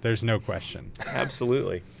 That's fair. There's no question.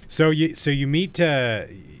 Absolutely. So you meet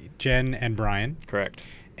Jen and Brian. Correct.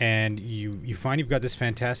 And you find you've got this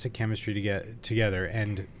fantastic chemistry to get together,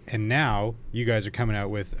 and now you guys are coming out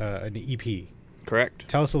with an EP. Correct.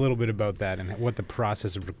 Tell us a little bit about that and what the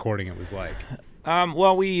process of recording it was like.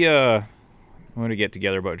 Well, we want to get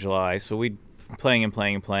together about July, so we playing,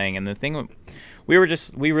 and the thing we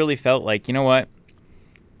really felt like, you know what?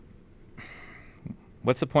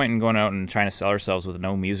 What's the point in going out and trying to sell ourselves with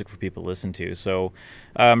no music for people to listen to? So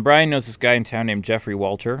Brian knows this guy in town named Jeffrey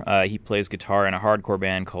Walter. He plays guitar in a hardcore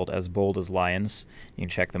band called As Bold as Lions. You can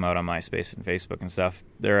check them out on MySpace and Facebook and stuff.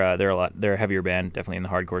 They're a heavier band, definitely in the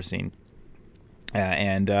hardcore scene.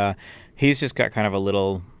 And he's just got kind of a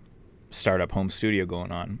little startup home studio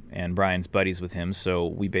going on, and Brian's buddies with him. So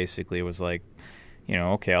we basically was like,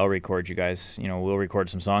 okay, I'll record you guys. We'll record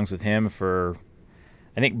some songs with him for...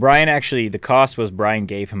 I think Brian actually, the cost was Brian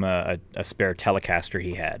gave him a spare Telecaster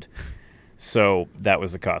he had. So that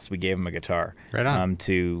was the cost. We gave him a guitar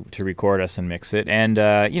to record us and mix it. And,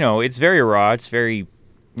 it's very raw. It's very,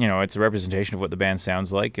 it's a representation of what the band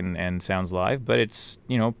sounds like and sounds live. But it's,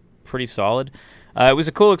 pretty solid. It was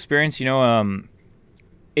a cool experience.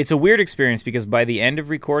 It's a weird experience because by the end of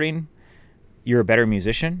recording, you're a better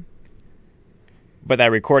musician. But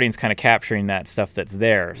that recording's kind of capturing that stuff that's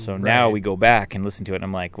there. So now Right. we go back and listen to it, and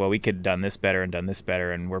I'm like, well, we could have done this better and done this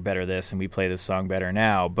better, and we're better this, and we play this song better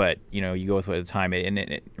now. But, you go with what at the time.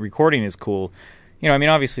 Recording is cool. I mean,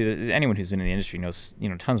 obviously, anyone who's been in the industry knows,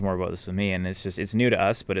 tons more about this than me, and it's new to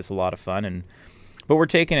us, but it's a lot of fun. But we're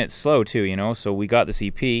taking it slow, too, So we got this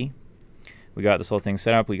EP. We got this whole thing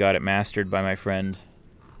set up. We got it mastered by my friend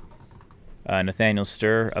Nathaniel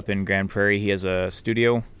Sturr up in Grand Prairie. He has a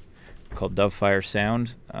studio called Dovefire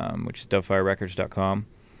Sound, which is dovefirerecords.com.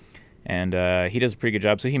 And he does a pretty good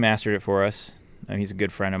job. So he mastered it for us. He's a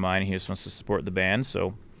good friend of mine. He just wants to support the band,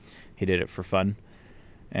 so he did it for fun.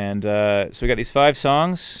 And so we got these 5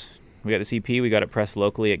 songs. We got this EP. We got it pressed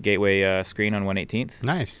locally at Gateway Screen on 118th.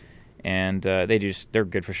 Nice. And they're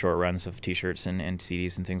good for short runs of T-shirts and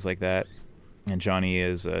CDs and things like that. And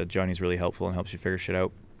Johnny's really helpful and helps you figure shit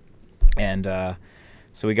out. And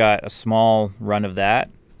so we got a small run of that.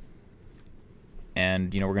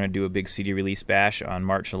 And, we're going to do a big CD release bash on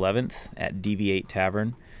March 11th at DV8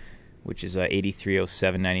 Tavern, which is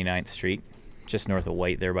 8307 99th Street, just north of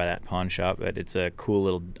White there by that pawn shop. But it's a cool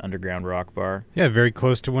little underground rock bar. Yeah, very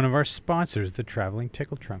close to one of our sponsors, the Traveling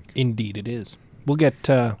Tickle Trunk. Indeed, it is. We'll get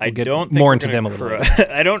don't think more we're into gonna them a little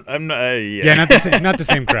bit. I'm not. Yeah, not the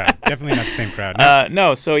same crowd. Definitely not the same crowd. No.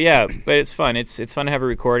 No, so yeah, but it's fun. It's fun to have a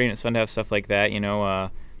recording. It's fun to have stuff like that.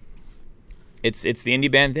 It's the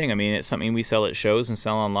indie band thing. I mean, it's something we sell at shows and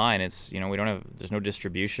sell online. It's we don't have. There's no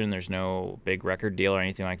distribution. There's no big record deal or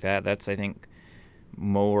anything like that. That's I think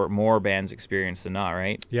more bands experience than not,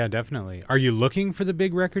 right? Yeah, definitely. Are you looking for the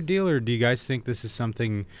big record deal, or do you guys think this is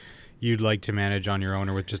something you'd like to manage on your own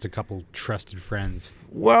or with just a couple trusted friends?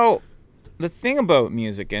 Well, the thing about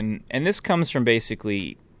music, and this comes from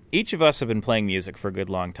basically each of us have been playing music for a good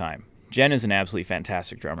long time. Jen is an absolutely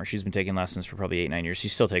fantastic drummer. She's been taking lessons for probably 8-9 years. She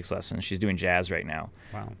still takes lessons. She's doing jazz right now,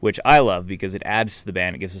 Wow. which I love because it adds to the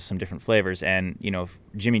band. It gives us some different flavors. And,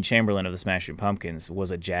 Jimmy Chamberlain of the Smashing Pumpkins was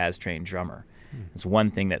a jazz-trained drummer. It's one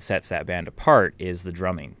thing that sets that band apart is the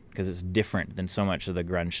drumming because it's different than so much of the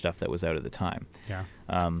grunge stuff that was out at the time. Yeah.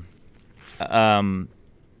 And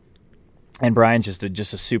Brian's just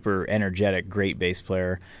a super energetic, great bass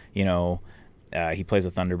player. He plays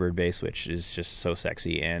a Thunderbird bass, which is just so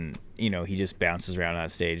sexy, and he just bounces around on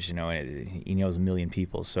that stage. And he knows a million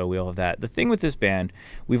people, so we all have that. The thing with this band,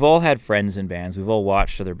 we've all had friends in bands. We've all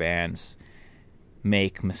watched other bands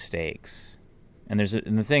make mistakes, and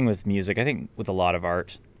the thing with music, I think with a lot of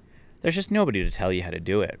art, there's just nobody to tell you how to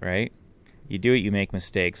do it, right? You do it, you make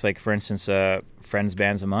mistakes. Like, for instance, friends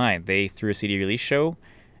bands of mine, they threw a CD release show,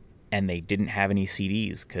 and they didn't have any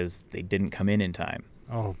CDs because they didn't come in time.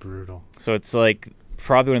 Oh, brutal. So it's like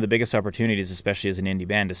probably one of the biggest opportunities, especially as an indie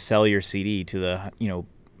band, to sell your CD to the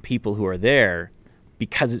people who are there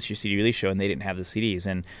because it's your CD release show and they didn't have the CDs.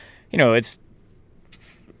 And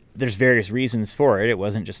there's various reasons for it. It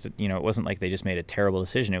wasn't just it wasn't like they just made a terrible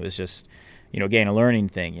decision. It was just again a learning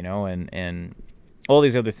thing, and all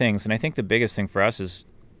these other things. And I think the biggest thing for us is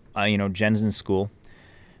Jen's in school.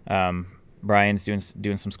 Brian's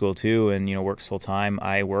doing some school too, and works full time.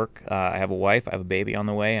 I work. I have a wife. I have a baby on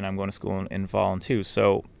the way, and I'm going to school in fall too.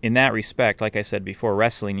 So in that respect, like I said before,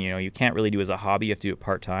 wrestling, you can't really do as a hobby. You have to do it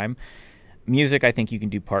part time. Music, I think you can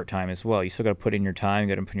do part time as well. You still got to put in your time.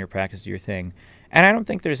 You got to put in your practice, do your thing. And I don't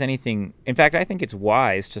think there's anything. In fact, I think it's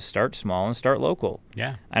wise to start small and start local.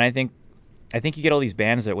 Yeah. And I think you get all these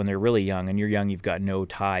bands that when they're really young, and you're young, you've got no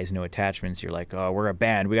ties, no attachments. You're like, oh, we're a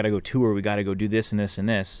band. We got to go tour. We got to go do this and this and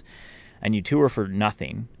this. And you tour for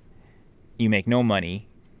nothing. You make no money.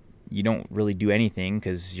 You don't really do anything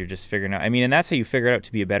because you're just figuring out. I mean, and that's how you figure out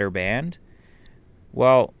to be a better band.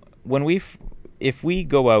 Well, if we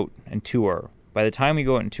go out and tour, by the time we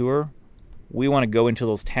go out and tour, we want to go into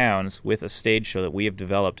those towns with a stage show that we have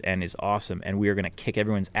developed and is awesome, and we are going to kick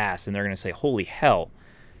everyone's ass, and they're going to say, holy hell,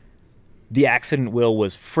 The Accident Will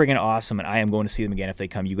was friggin' awesome, and I am going to see them again if they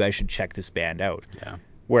come. You guys should check this band out. Yeah.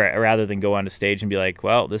 Rather than go on to stage and be like,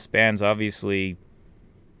 well, this band's obviously,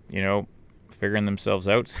 figuring themselves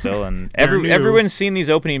out still. And everyone's seen these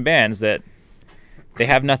opening bands that they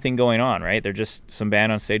have nothing going on, right? They're just some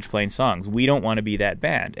band on stage playing songs. We don't want to be that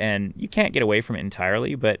band. And you can't get away from it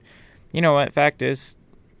entirely. But, what fact is,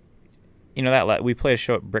 that we played a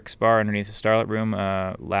show at Brick's Bar underneath the Starlight Room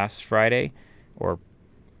last Friday, or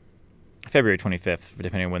February 25th,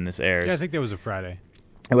 depending on when this airs. Yeah, I think that was a Friday.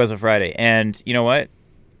 It was a Friday. And you know what?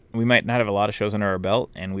 We might not have a lot of shows under our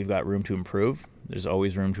belt, and we've got room to improve. There's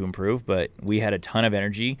always room to improve, but we had a ton of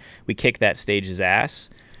energy. We kicked that stage's ass,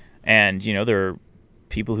 and there were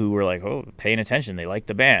people who were like, oh, paying attention. They liked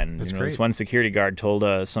the band. That's This great. one security guard told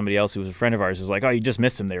somebody else who was a friend of ours, was like, oh, you just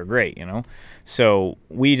missed them. They were great, So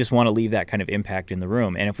we just want to leave that kind of impact in the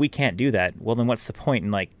room. And if we can't do that, well, then what's the point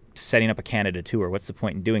in setting up a Canada tour? What's the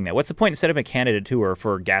point in doing that? What's the point in setting up a Canada tour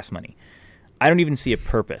for gas money? I don't even see a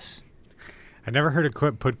purpose. I never heard it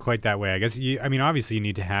put quite that way. I guess obviously you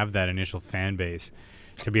need to have that initial fan base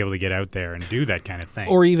to be able to get out there and do that kind of thing.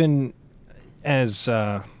 Or even as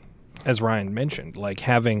Ryan mentioned,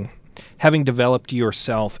 having developed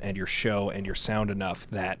yourself and your show and your sound enough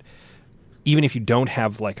that even if you don't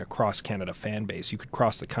have a cross Canada fan base, you could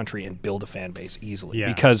cross the country and build a fan base easily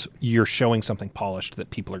because you're showing something polished that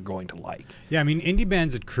people are going to like. Yeah, indie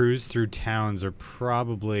bands that cruise through towns are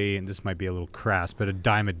probably, and this might be a little crass, but a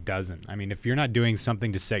dime a dozen. If you're not doing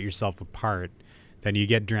something to set yourself apart, then you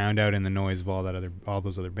get drowned out in the noise of all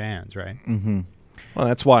those other bands, right? Mm-hmm. Well,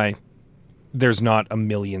 that's why there's not a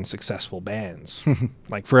million successful bands.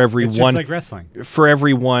 For every It's one, just like wrestling. for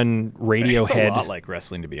every one Radiohead, It's a lot like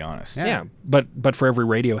wrestling, to be honest. yeah. But for every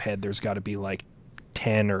Radiohead, there's got to be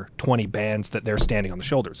 10 or 20 bands that they're standing on the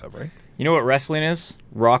shoulders of, right? You know what wrestling is?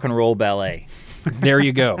 Rock and roll ballet. There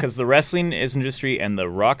you go. Because the wrestling industry and the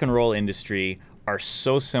rock and roll industry are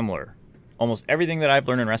so similar. Almost everything that I've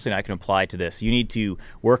learned in wrestling, I can apply to this. You need to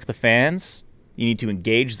work the fans. You need to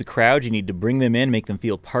engage the crowd. You need to bring them in, make them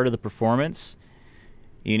feel part of the performance.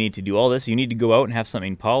 You need to do all this. You need to go out and have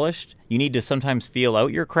something polished. You need to sometimes feel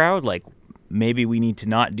out your crowd. Maybe we need to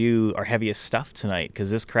not do our heaviest stuff tonight because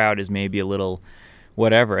this crowd is maybe a little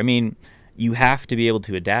whatever. You have to be able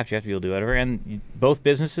to adapt. You have to be able to do whatever. And both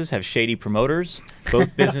businesses have shady promoters.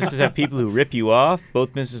 Both businesses have people who rip you off.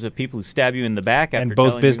 Both businesses have people who stab you in the back. And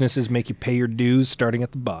both businesses make you pay your dues starting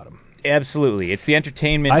at the bottom. Absolutely. It's the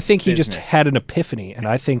entertainment I think he business. just had an epiphany, and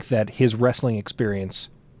I think that his wrestling experience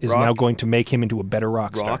is now going to make him into a better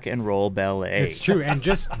rock star. Rock and roll ballet. It's true, and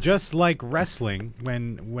just like wrestling,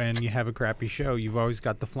 when you have a crappy show, you've always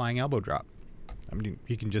got the flying elbow drop.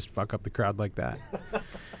 You can just fuck up the crowd like that.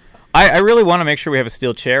 I really want to make sure we have a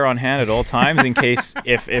steel chair on hand at all times in case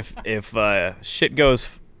if shit goes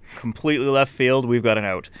completely left field, we've got an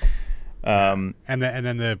out. And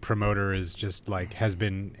then the promoter is just has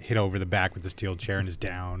been hit over the back with the steel chair and is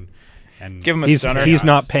down. And give him a stunner. He's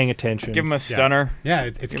not paying attention. Give him a stunner. Yeah,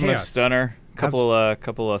 it's give chaos. him a stunner. Couple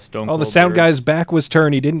of stone. Oh, cold the sound beers. guy's back was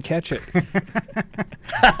turned. He didn't catch it.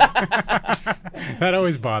 That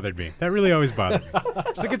always bothered me. That really always bothered me.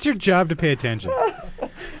 It's it's your job to pay attention.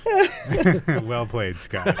 Well played,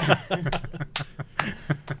 Scott.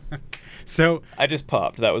 So I just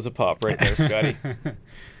popped. That was a pop right there, Scotty.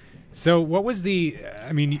 So what was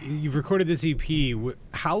you've recorded this EP.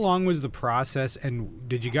 How long was the process, and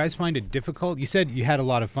did you guys find it difficult? You said you had a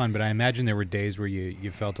lot of fun, but I imagine there were days where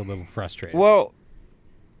you felt a little frustrated. Well,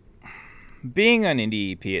 being an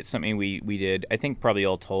indie EP, it's something we did, I think probably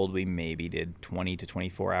all told, we maybe did 20 to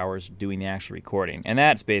 24 hours doing the actual recording. And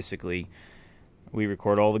that's basically, we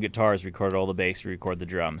record all the guitars, record all the bass, we record the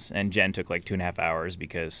drums. And Jen took 2.5 hours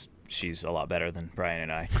because she's a lot better than Brian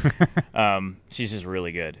and I. She's just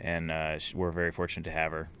really good, and we're very fortunate to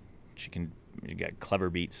have her. She got clever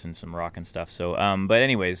beats and some rock and stuff. So, but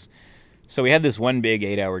anyways, so we had this one big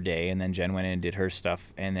 8-hour day, and then Jen went in and did her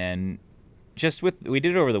stuff, and then we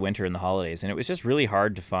did it over the winter and the holidays, and it was just really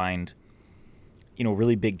hard to find,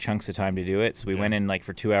 really big chunks of time to do it. So we went in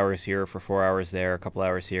for 2 hours here, for 4 hours there, a couple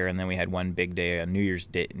hours here, and then we had one big day, a New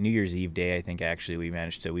Year's Eve day, I think actually we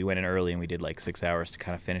went in early and we did 6 hours to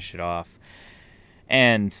kind of finish it off.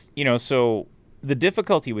 And, so the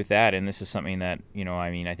difficulty with that, and this is something that,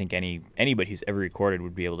 I think anybody who's ever recorded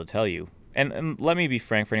would be able to tell you. And let me be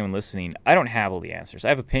frank for anyone listening, I don't have all the answers. I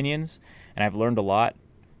have opinions, and I've learned a lot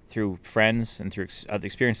through friends and through the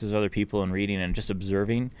experiences of other people and reading and just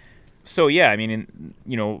observing. So, yeah,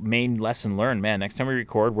 main lesson learned, man, next time we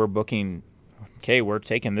record, we're booking, okay, we're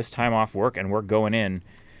taking this time off work and we're going in,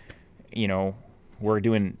 we're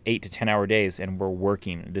doing 8 to 10 hour days and we're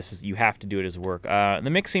working. You have to do it as work. The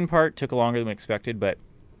mixing part took longer than expected, but,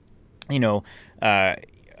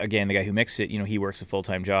 again, the guy who mixed it, he works a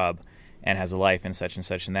full-time job and has a life and such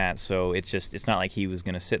and that. So it's not like he was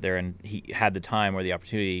going to sit there and he had the time or the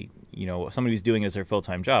opportunity. Somebody who's doing it as their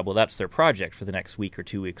full-time job, well, that's their project for the next week or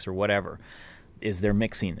 2 weeks or whatever, is they're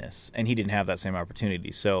mixing this. And he didn't have that same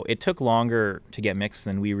opportunity. So it took longer to get mixed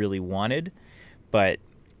than we really wanted. But,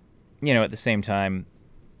 at the same time,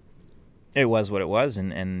 it was what it was.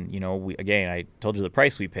 And I told you the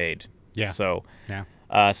price we paid. Yeah. So,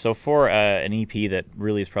 yeah. So for an EP that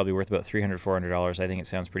really is probably worth about $300, $400, I think it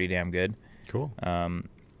sounds pretty damn good. Cool.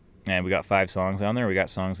 And we got 5 songs on there. We got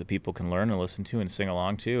songs that people can learn and listen to and sing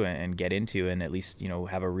along to and get into, and at least,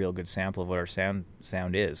 have a real good sample of what our sound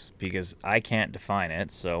is, because I can't define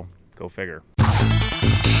it, so go figure.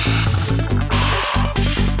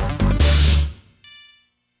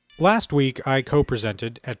 Last week, I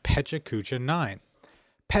co-presented at Pecha Kucha 9.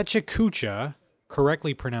 Pecha Kucha,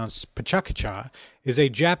 correctly pronounced Pecha Kucha, is a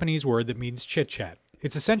Japanese word that means chit-chat.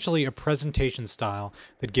 It's essentially a presentation style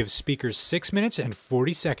that gives speakers 6 minutes and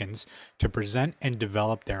 40 seconds to present and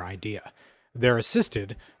develop their idea. They're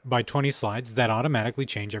assisted by 20 slides that automatically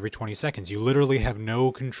change every 20 seconds. You literally have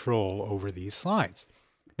no control over these slides.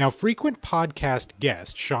 Now, frequent podcast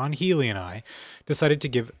guest Sean Healy and I decided to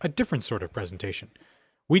give a different sort of presentation.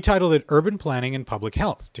 We titled it Urban Planning and Public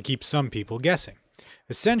Health, to keep some people guessing.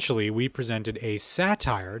 Essentially, we presented a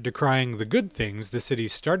satire decrying the good things the city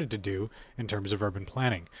started to do in terms of urban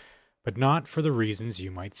planning, but not for the reasons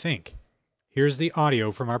you might think. Here's the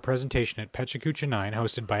audio from our presentation at Pecha Kucha 9,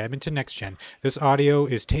 hosted by Edmonton NextGen. This audio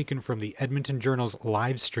is taken from the Edmonton Journal's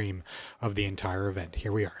live stream of the entire event.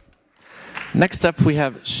 Here we are. Next up, we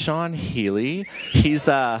have Sean Healy. He's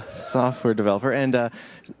a software developer, and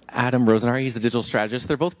Adam Rosenhart, he's the digital strategist.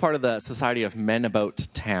 They're both part of the Society of Men About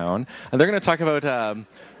Town. And they're going to talk about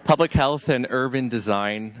public health and urban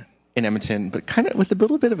design in Edmonton, but kind of with a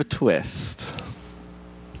little bit of a twist.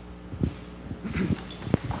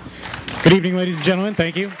 Good evening, ladies and gentlemen.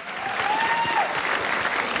 Thank you.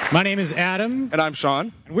 My name is Adam. And I'm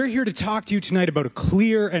Sean. And we're here to talk to you tonight about a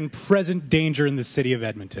clear and present danger in the city of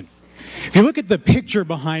Edmonton. If you look at the picture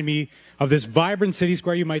behind me of this vibrant city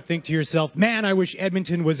square, you might think to yourself, man, I wish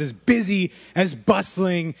Edmonton was as busy, as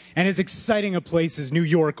bustling, and as exciting a place as New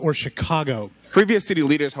York or Chicago. Previous city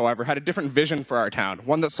leaders, however, had a different vision for our town,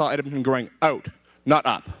 one that saw Edmonton growing out, not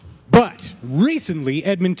up. But recently,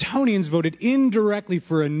 Edmontonians voted indirectly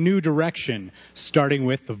for a new direction, starting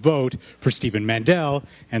with the vote for Stephen Mandel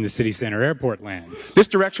and the city center airport lands. This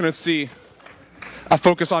direction would see a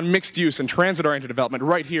focus on mixed use and transit-oriented development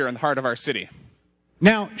right here in the heart of our city.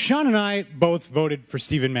 Now, Sean and I both voted for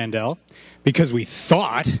Stephen Mandel because we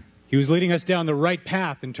thought he was leading us down the right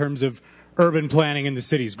path in terms of urban planning and the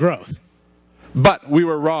city's growth. But we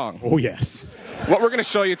were wrong. Oh, yes. What we're going to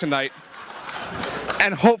show you tonight,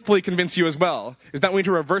 and hopefully convince you as well, is that we need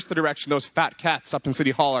to reverse the direction those fat cats up in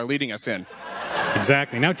City Hall are leading us in.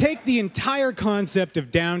 Exactly. Now take the entire concept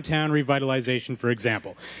of downtown revitalization, for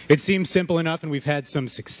example. It seems simple enough, and we've had some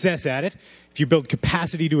success at it. If you build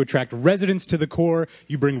capacity to attract residents to the core,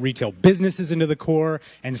 you bring retail businesses into the core,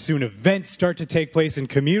 and soon events start to take place and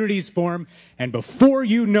communities form, and before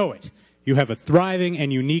you know it, you have a thriving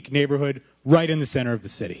and unique neighborhood right in the center of the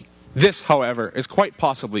city. This, however, is quite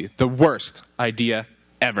possibly the worst idea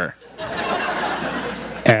ever.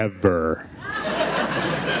 Ever.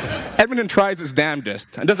 Edmonton tries its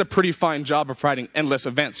damnedest and does a pretty fine job of providing endless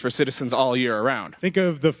events for citizens all year around. Think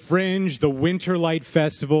of the Fringe, the Winter Light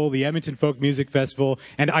Festival, the Edmonton Folk Music Festival,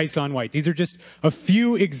 and Ice on White. These are just a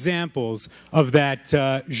few examples of that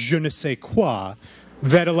je ne sais quoi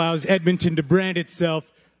that allows Edmonton to brand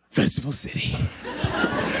itself Festival City.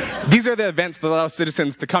 These are the events that allow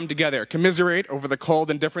citizens to come together, commiserate over the cold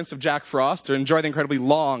indifference of Jack Frost, or enjoy the incredibly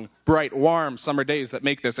long, bright, warm summer days that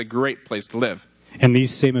make this a great place to live. And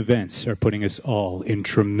these same events are putting us all in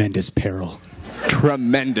tremendous peril.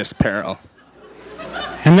 Tremendous peril.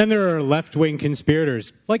 And then there are left-wing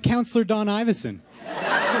conspirators, like Councillor Don Iveson.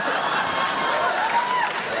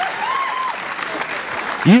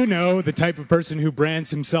 You know, the type of person who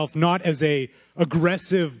brands himself not as a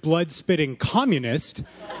aggressive, blood-spitting communist,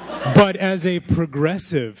 but as a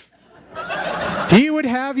progressive. He would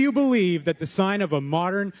have you believe that the sign of a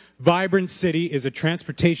modern, vibrant city is a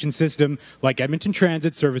transportation system like Edmonton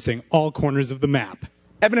Transit servicing all corners of the map.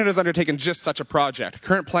 Edmonton has undertaken just such a project.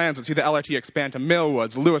 Current plans would see the LRT expand to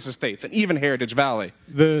Millwoods, Lewis Estates, and even Heritage Valley.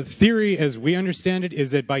 The theory, as we understand it,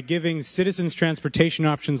 is that by giving citizens transportation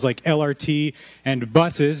options like LRT and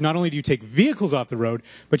buses, not only do you take vehicles off the road,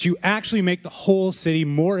 but you actually make the whole city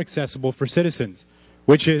more accessible for citizens,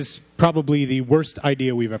 which is probably the worst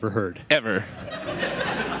idea we've ever heard. Ever.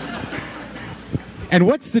 And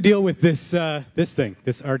what's the deal with this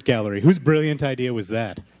art gallery? Whose brilliant idea was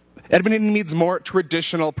that? Edmonton needs more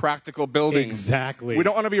traditional, practical buildings. Exactly. We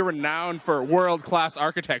don't want to be renowned for world-class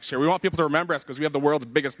architecture. We want people to remember us because we have the world's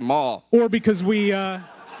biggest mall. Or because we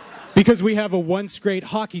have a once great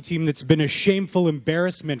hockey team that's been a shameful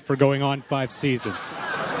embarrassment for going on 5 seasons.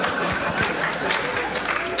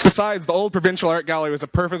 Besides, the old provincial art gallery was a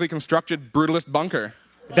perfectly constructed brutalist bunker.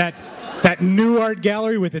 That new art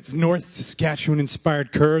gallery with its North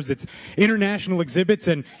Saskatchewan-inspired curves, its international exhibits,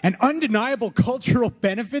 and undeniable cultural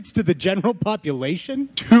benefits to the general population?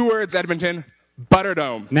 2 words, Edmonton.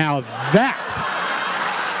 Butterdome. Now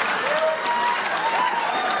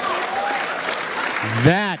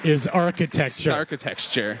that is architecture.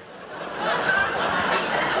 Architecture.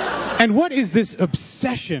 And what is this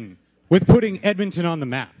obsession with putting Edmonton on the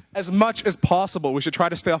map? As much as possible, we should try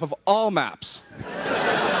to stay off of all maps.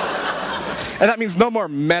 And that means no more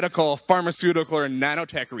medical, pharmaceutical, or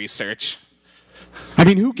nanotech research. I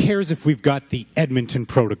mean, who cares if we've got the Edmonton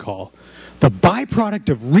Protocol? The byproduct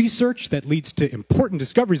of research that leads to important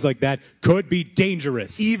discoveries like that could be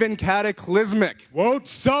dangerous. Even cataclysmic. Won't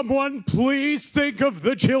someone please think of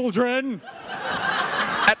the children?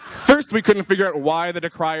 At first, we couldn't figure out why the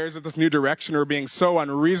decriers of this new direction were being so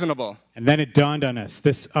unreasonable. And then it dawned on us,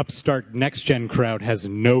 this upstart next-gen crowd has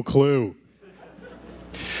no clue.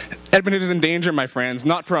 Edmonton is in danger, my friends,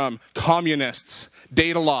 not from communists,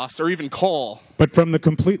 data loss, or even coal. But from the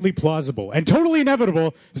completely plausible and totally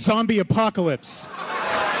inevitable zombie apocalypse.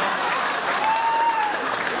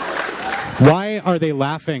 Why are they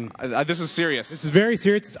laughing? This is serious. This is very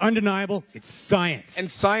serious. It's undeniable. It's science. And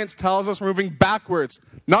science tells us we're moving backwards,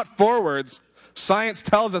 not forwards. Science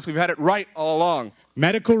tells us we've had it right all along.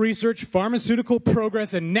 Medical research, pharmaceutical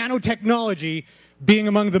progress, and nanotechnology, being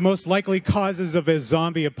among the most likely causes of a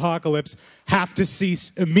zombie apocalypse, have to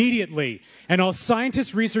cease immediately. And all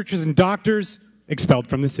scientists, researchers, and doctors expelled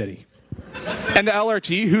from the city. And the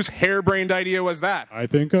LRT, whose harebrained idea was that? I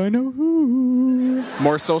think I know who.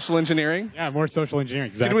 More social engineering? Yeah, more social engineering,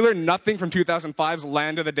 Did exactly. we learn nothing from 2005's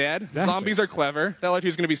Land of the Dead? Exactly. Zombies are clever. The LRT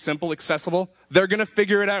is going to be simple, accessible. They're going to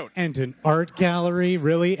figure it out. And an art gallery,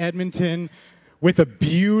 really, Edmonton, with a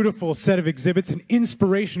beautiful set of exhibits, an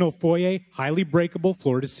inspirational foyer, highly breakable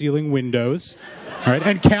floor-to-ceiling windows, all right,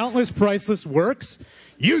 and countless priceless works.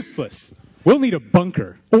 Useless. We'll need a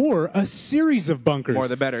bunker, or a series of bunkers. More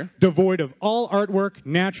the better. Devoid of all artwork,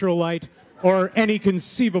 natural light, or any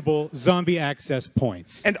conceivable zombie access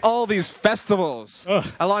points. And all these festivals, Ugh.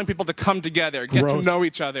 allowing people to come together, get Gross. to know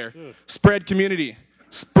each other, spread community,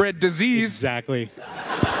 spread disease. Exactly.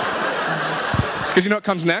 Because you know what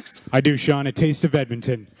comes next? I do, Sean, a taste of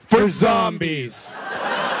Edmonton. For zombies.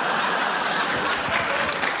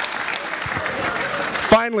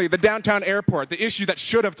 Finally, the downtown airport, the issue that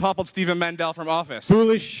should have toppled Stephen Mandel from office.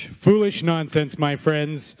 Foolish nonsense, my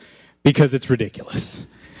friends, because it's ridiculous.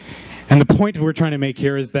 And the point we're trying to make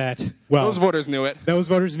here is that, well... Those voters knew it. Those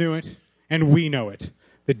voters knew it, and we know it.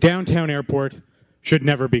 The downtown airport should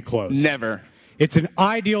never be closed. Never. It's an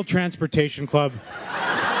ideal transportation club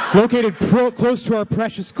located close to our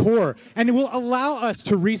precious core, and it will allow us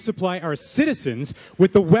to resupply our citizens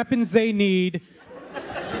with the weapons they need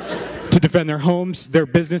to defend their homes, their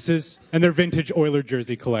businesses, and their vintage Oiler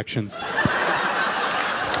jersey collections.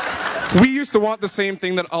 We used to want the same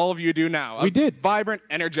thing that all of you do now. We did. Vibrant,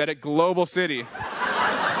 energetic, global city.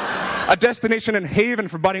 A destination and haven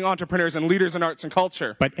for budding entrepreneurs and leaders in arts and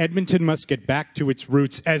culture. But Edmonton must get back to its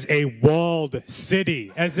roots as a walled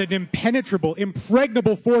city, as an impenetrable,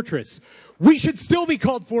 impregnable fortress. We should still be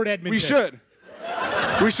called Fort Edmonton. We should.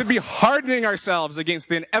 We should be hardening ourselves against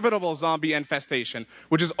the inevitable zombie infestation,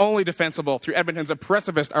 which is only defensible through Edmonton's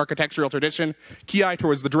oppressivist architectural tradition, key eye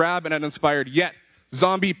towards the drab and uninspired, yet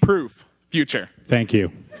zombie-proof future. Thank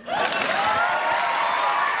you.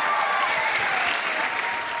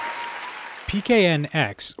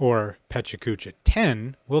 PKNX, or Pecha Kucha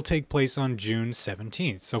 10, will take place on June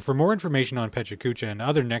 17th. So for more information on Pecha Kucha and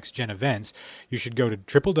other next-gen events, you should go to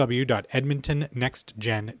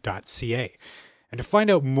www.edmontonnextgen.ca. And to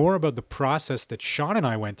find out more about the process that Sean and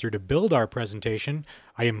I went through to build our presentation,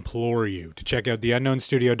 I implore you to check out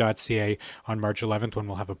theunknownstudio.ca on March 11th when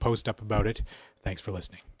we'll have a post up about it. Thanks for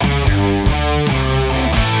listening.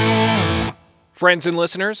 Friends and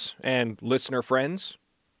listeners, and listener friends,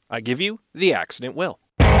 I give you the accident will.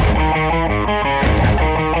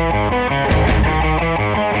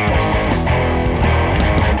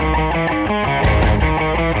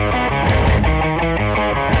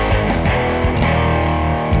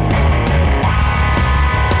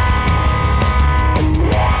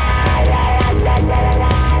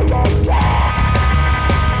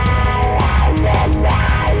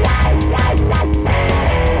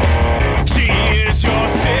 She is your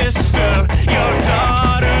sister, your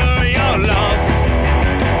daughter, your love.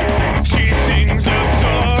 She sings a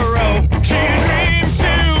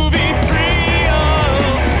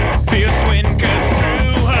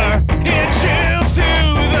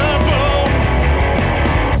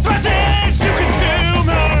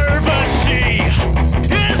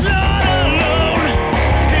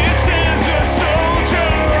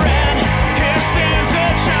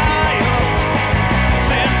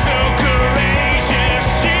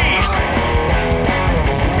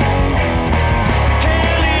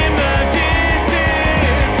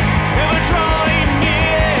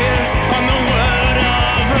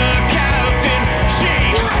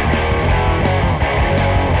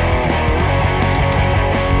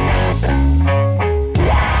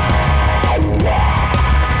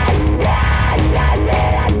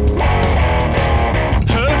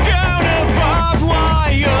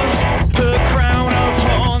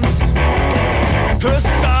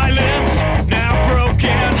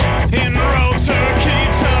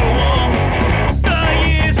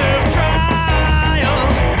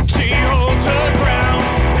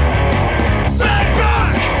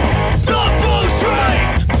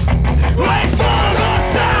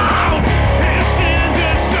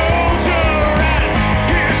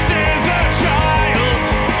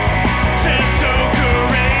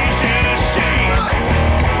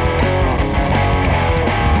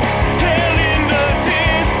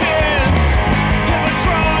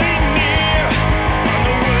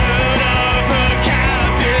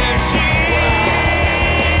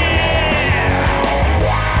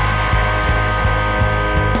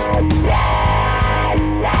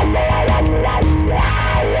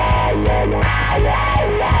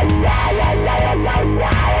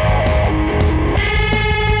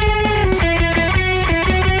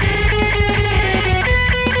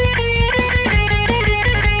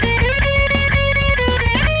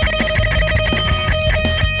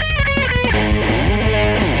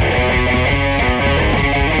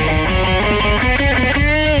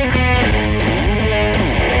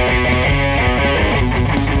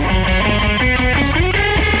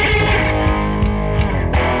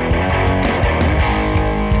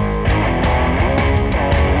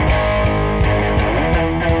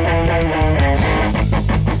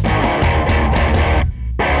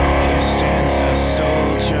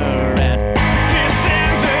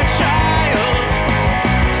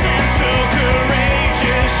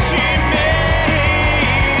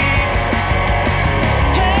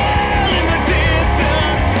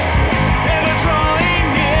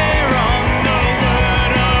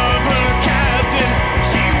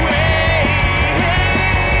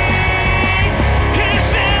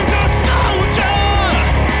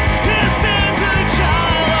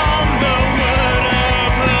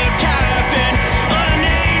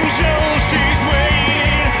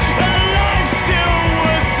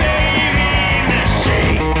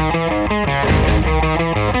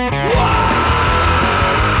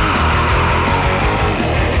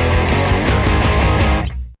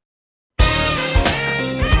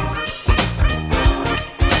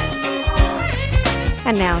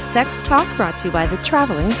Sex Talk, brought to you by the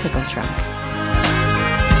Traveling Tickle Trunk.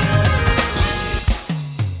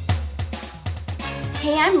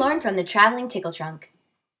 Hey, I'm Lauren from the Traveling Tickle Trunk.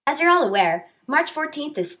 As you're all aware, March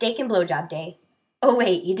 14th is Steak and Blowjob Day. Oh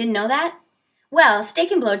wait, you didn't know that? Well,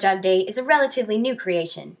 Steak and Blowjob Day is a relatively new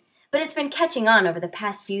creation, but it's been catching on over the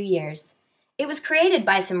past few years. It was created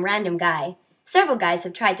by some random guy. Several guys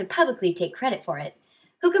have tried to publicly take credit for it,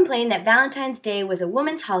 who complained that Valentine's Day was a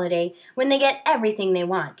woman's holiday when they get everything they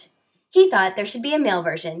want. He thought there should be a male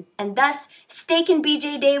version, and thus Steak and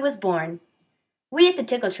BJ Day was born. We at the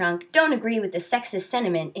Tickle Trunk don't agree with the sexist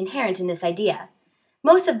sentiment inherent in this idea.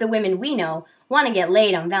 Most of the women we know want to get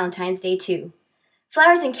laid on Valentine's Day too.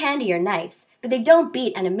 Flowers and candy are nice, but they don't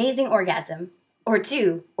beat an amazing orgasm. Or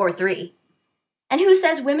 2, or 3. And who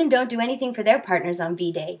says women don't do anything for their partners on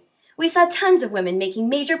V-Day? We saw tons of women making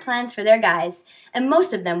major plans for their guys, and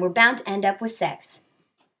most of them were bound to end up with sex.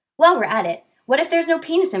 While we're at it, what if there's no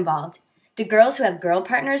penis involved? Do girls who have girl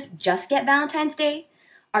partners just get Valentine's Day?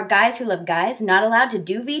 Are guys who love guys not allowed to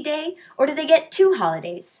do V-Day, or do they get 2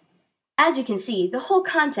 holidays? As you can see, the whole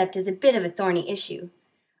concept is a bit of a thorny issue.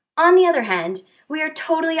 On the other hand, we are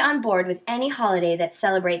totally on board with any holiday that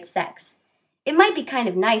celebrates sex. It might be kind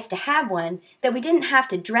of nice to have one that we didn't have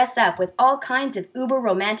to dress up with all kinds of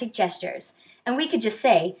uber-romantic gestures, and we could just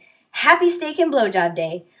say, Happy Steak and Blowjob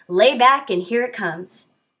Day, lay back and here it comes.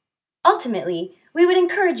 Ultimately, we would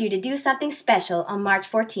encourage you to do something special on March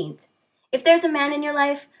 14th. If there's a man in your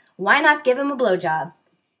life, why not give him a blowjob?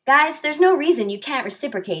 Guys, there's no reason you can't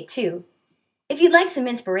reciprocate too. If you'd like some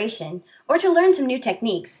inspiration, or to learn some new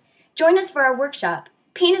techniques, join us for our workshop,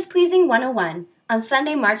 Penis Pleasing 101, on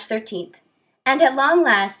Sunday, March 13th. And at long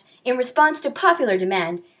last, in response to popular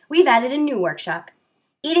demand, we've added a new workshop,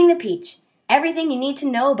 Eating the Peach, everything you need to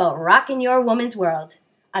know about rocking your woman's world,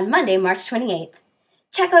 on Monday, March 28th.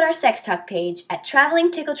 Check out our Sex Talk page at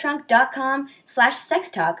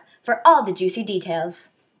travelingtickletrunk.com/sextalk for all the juicy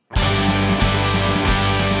details.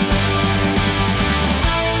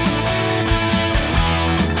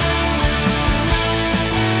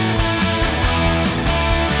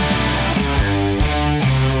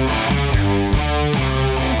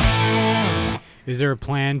 Is there a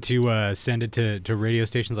plan to send it to radio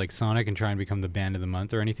stations like Sonic and try and become the band of the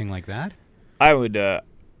month or anything like that? I would.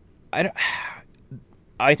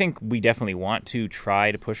 I think we definitely want to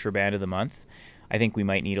try to push for band of the month. I think we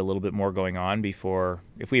might need a little bit more going on before.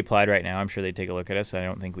 If we applied right now, I'm sure they'd take a look at us. I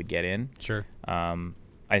don't think we'd get in. Sure. I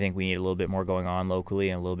think we need a little bit more going on locally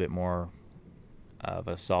and a little bit more of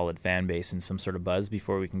a solid fan base and some sort of buzz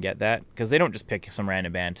before we can get that, because they don't just pick some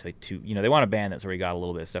random band to they want a band that's already got a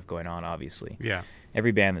little bit of stuff going on. Obviously, yeah.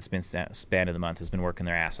 Every band that's been band of the month has been working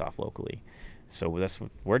their ass off locally, so that's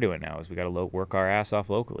what we're doing now. Is we got to work our ass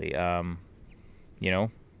off locally.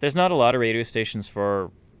 There's not a lot of radio stations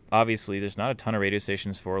for. Obviously, there's not a ton of radio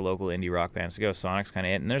stations for local indie rock bands to go. Sonic's kind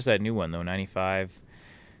of it, and there's that new one though, 95.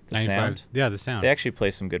 The 95. Sound. Yeah, the Sound. They actually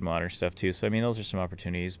play some good modern stuff too. So I mean, those are some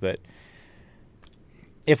opportunities, but.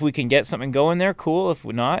 If we can get something going there, cool. If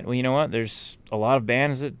we're not, well, you know what? There's a lot of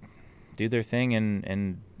bands that do their thing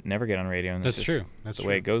and never get on radio. And that's true. That's the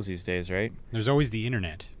way it goes these days, right? There's always the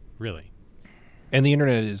internet, really. And the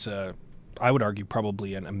internet is, I would argue,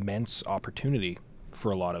 probably an immense opportunity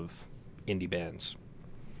for a lot of indie bands.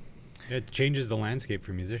 It changes the landscape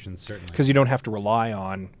for musicians, certainly. Because you don't have to rely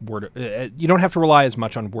on you don't have to rely as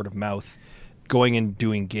much on word of mouth, going and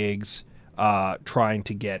doing gigs, trying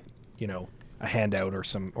to get, a handout or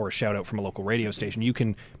a shout out from a local radio station. You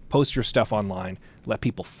can post your stuff online, let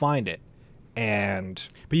people find it,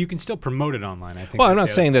 but you can still promote it online. I think. Well, I'm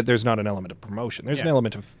not saying that there's not an element of promotion. There's an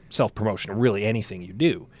element of self promotion in really anything you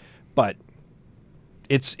do, but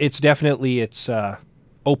it's definitely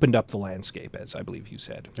opened up the landscape, as I believe you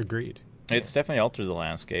said. Agreed. It's definitely altered the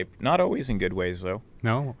landscape. Not always in good ways, though.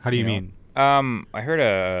 No, how do you mean? I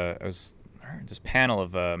heard this panel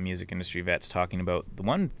of music industry vets talking about the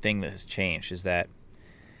one thing that has changed is that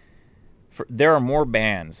there are more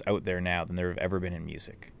bands out there now than there have ever been in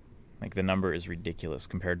music. Like, the number is ridiculous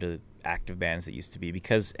compared to active bands that used to be,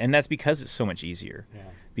 and that's because it's so much easier. Yeah.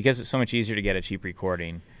 Because it's so much easier to get a cheap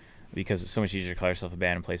recording, because it's so much easier to call yourself a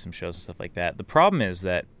band and play some shows and stuff like that. The problem is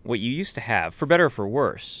that what you used to have, for better or for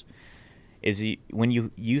worse, is when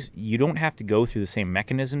you don't have to go through the same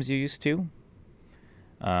mechanisms you used to.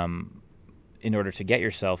 In order to get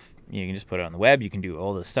yourself, you can just put it on the web. You can do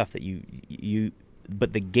all the stuff that you.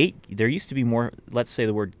 But there used to be more. Let's say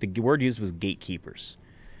the word used was gatekeepers,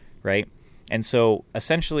 right? And so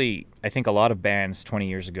essentially, I think a lot of bands 20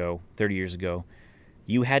 years ago, 30 years ago,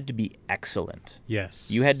 you had to be excellent.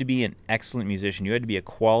 Yes. You had to be an excellent musician. You had to be a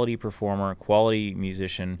quality performer, a quality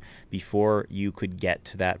musician before you could get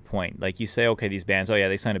to that point. Like you say, okay, these bands, oh yeah,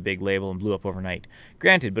 they signed a big label and blew up overnight.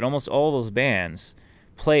 Granted, but almost all those bands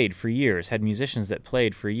played for years, had musicians that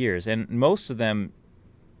played for years. And most of them,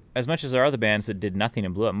 as much as there are the bands that did nothing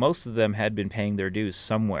and blew up, most of them had been paying their dues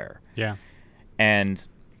somewhere. Yeah. And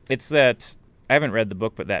it's that, I haven't read the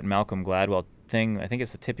book, but that Malcolm Gladwell thing, I think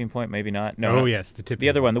it's The Tipping Point, maybe not. No, oh, yes, The Tipping Point. The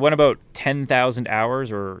other one, the one about 10,000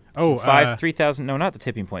 hours or 3,000, no, not The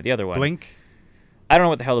Tipping Point, the other one. Blink? I don't know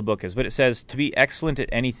what the hell the book is, but it says to be excellent at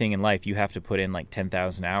anything in life, you have to put in like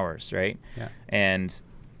 10,000 hours, right? Yeah. And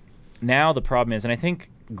now the problem is, and I think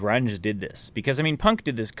grunge did this, because, I mean, punk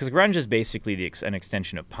did this, because grunge is basically an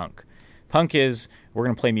extension of punk. Punk is, we're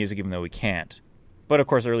going to play music even though we can't. But, of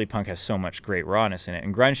course, early punk has so much great rawness in it.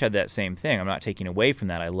 And grunge had that same thing. I'm not taking away from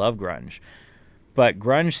that. I love grunge. But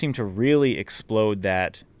grunge seemed to really explode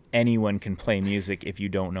that anyone can play music if you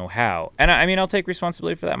don't know how. And, I mean, I'll take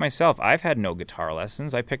responsibility for that myself. I've had no guitar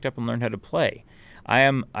lessons. I picked up and learned how to play. I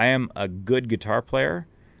am a good guitar player.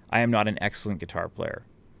 I am not an excellent guitar player.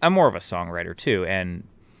 I'm more of a songwriter, too. And,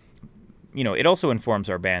 you know, it also informs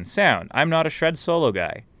our band's sound. I'm not a shred solo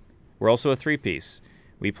guy. We're also a three-piece.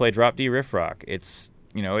 We play drop D riff rock. It's,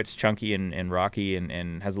 you know, it's chunky and rocky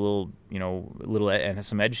and has a little, you know, and has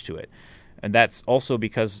some edge to it. And that's also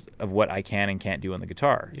because of what I can and can't do on the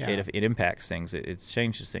guitar. Yeah. It impacts things. It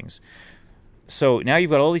changes things. So now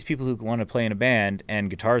you've got all these people who want to play in a band, and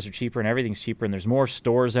guitars are cheaper and everything's cheaper, and there's more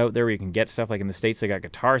stores out there where you can get stuff. Like in the States, they got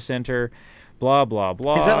Guitar Center, blah, blah,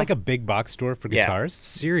 blah. Is that like a big box store for guitars? Yeah.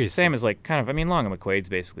 Seriously? Same as like kind of, I mean, Long and McQuaid's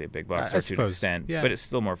basically a big box store to an extent, but it's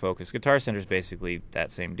still more focused. Guitar Center's basically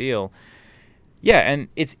that same deal. Yeah, and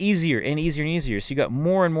it's easier and easier and easier. So you got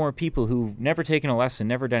more and more people who've never taken a lesson,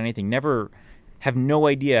 never done anything, never have no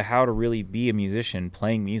idea how to really be a musician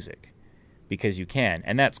playing music, because you can,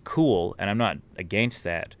 and that's cool, and I'm not against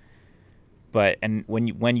that. But and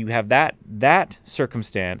when you have that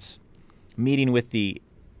circumstance meeting with the,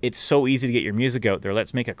 it's so easy to get your music out there,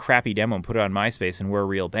 let's make a crappy demo and put it on MySpace and we're a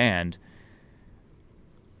real band,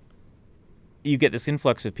 you get this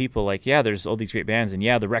influx of people like, yeah, there's all these great bands, and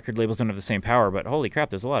yeah, the record labels don't have the same power, but holy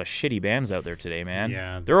crap, there's a lot of shitty bands out there today, man.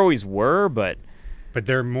 Yeah. There always were, but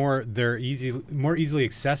they're more easily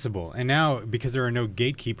accessible. And now, because there are no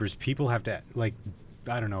gatekeepers, people have to, like,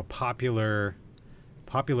 I don't know, popular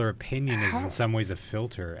opinion is in some ways a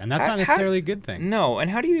filter, and that's not necessarily a good thing. No,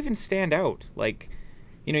 and how do you even stand out? Like,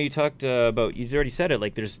 you know, you talked about, you already said it,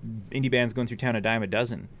 like there's indie bands going through town a dime a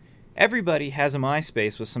dozen. Everybody has a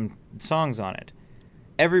MySpace with some songs on it.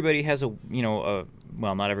 Everybody has well,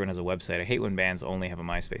 not everyone has a website. I hate when bands only have a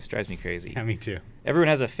MySpace. It drives me crazy. Yeah, me too. Everyone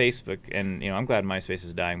has a Facebook, and, you know, I'm glad MySpace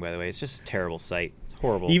is dying, by the way. It's just a terrible site. It's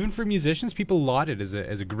horrible. Even for musicians, people laud it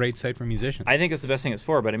as a great site for musicians. I think it's the best thing it's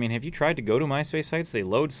for, but I mean, have you tried to go to MySpace sites? They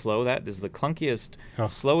load slow. That is the clunkiest,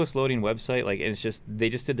 slowest loading website. Like, and it's just, they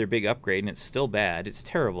just did their big upgrade, and it's still bad. It's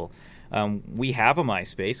terrible. We have a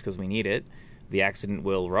MySpace because we need it. The accident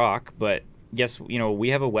will rock, but yes, you know,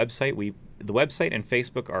 we have a website. The website and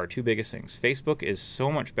Facebook are our two biggest things. Facebook is so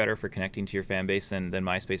much better for connecting to your fan base than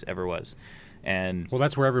MySpace ever was. And well,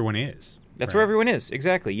 that's where everyone is. That's where everyone is,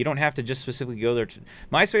 exactly. You don't have to just specifically go there.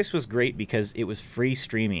 MySpace was great because it was free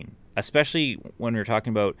streaming, especially when we were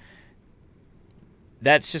talking about,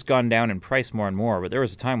 that's just gone down in price more and more, but there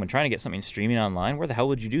was a time when trying to get something streaming online, where the hell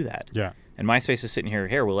would you do that? Yeah. And MySpace is sitting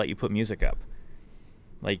here, we'll let you put music up.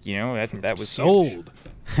 Like, you know, that was sold.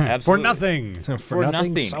 For nothing. For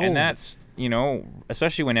nothing. Sold. And that's, you know,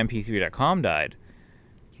 especially when MP3.com died,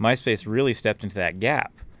 MySpace really stepped into that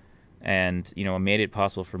gap and, you know, made it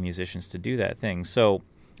possible for musicians to do that thing. So,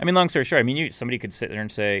 I mean, long story short, I mean, somebody could sit there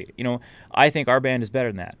and say, you know, I think our band is better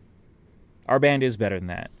than that. Our band is better than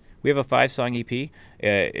that. We have a 5-song EP.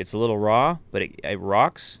 It's a little raw, but it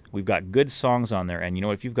rocks. We've got good songs on there. And, you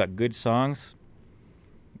know, if you've got good songs,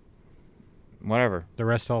 whatever. The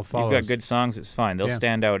rest all follows. You've got good songs, it's fine. They'll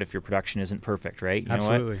stand out if your production isn't perfect, right? You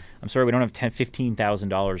Absolutely. Know what? I'm sorry, we don't have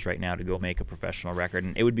 $15,000 right now to go make a professional record,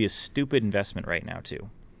 and it would be a stupid investment right now,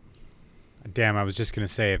 too. Damn, I was just going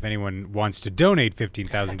to say, if anyone wants to donate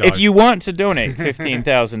 $15,000. If you want to donate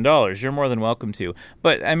 $15,000, you're more than welcome to.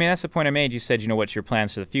 But, I mean, that's the point I made. You said, you know, what's your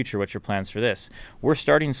plans for the future? What's your plans for this? We're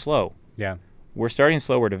starting slow. Yeah. We're starting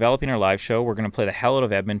slow. We're developing our live show. We're going to play the hell out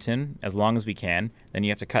of Edmonton as long as we can. Then you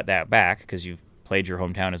have to cut that back because you've played your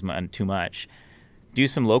hometown too much. Do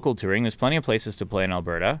some local touring. There's plenty of places to play in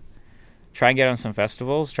Alberta. Try and get on some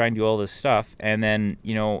festivals. Try and do all this stuff. And then,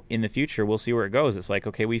 you know, in the future, we'll see where it goes. It's like,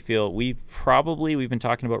 okay, we've been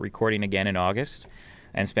talking about recording again in August.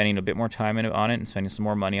 and spending a bit more time on it and spending some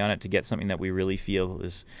more money on it to get something that we really feel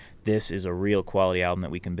is a real quality album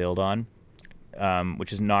that we can build on,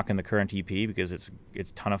 which is knocking the current EP because it's a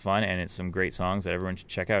ton of fun and it's some great songs that everyone should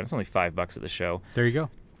check out. It's only $5 at the show. There you go.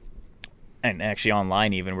 And actually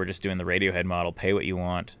online even, we're just doing the Radiohead model, pay what you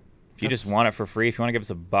want. If you just want it for free, if you want to give us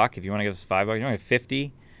 $1, if you want to give us $5, you want to give 50,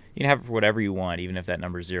 you can have it for whatever you want, even if that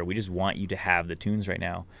number is 0. We just want you to have the tunes right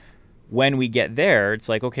now. When we get there, it's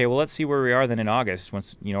like, okay, well, let's see where we are then in August.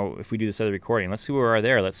 Once, if we do this other recording, let's see where we are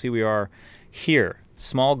there. Let's see where we are here.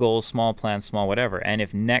 Small goals, small plans, small whatever. And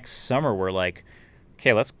if next summer we're like,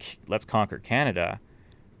 okay, let's conquer Canada,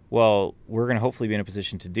 well, we're going to hopefully be in a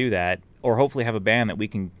position to do that, or hopefully have a band that we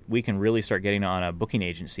can really start getting on a booking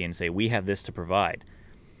agency and say, we have this to provide.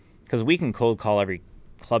 Because we can cold call every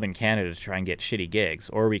club in Canada to try and get shitty gigs,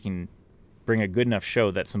 or we can bring a good enough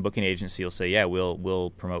show that some booking agency will say, yeah, we'll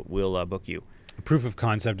book you. Proof of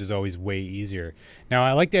concept is always way easier. Now,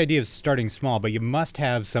 I like the idea of starting small, but you must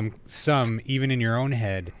have some even in your own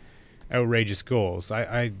head, outrageous goals.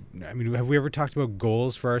 I mean, have we ever talked about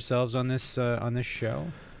goals for ourselves on this show?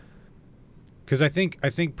 Because I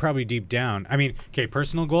think probably deep down, I mean, okay,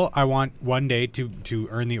 personal goal, I want one day to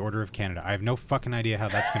earn the Order of Canada. I have no fucking idea how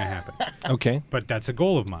that's going to happen. Okay. But that's a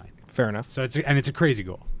goal of mine. Fair enough. So it's a crazy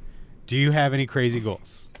goal. Do you have any crazy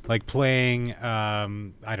goals? Like playing,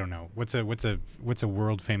 I don't know, what's a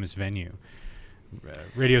world famous venue?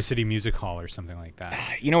 Radio City Music Hall or something like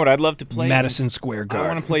that. You know what I'd love to play? Madison Square Garden.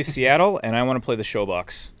 I want to play Seattle, and I want to play the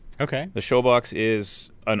Showbox. Okay. The Showbox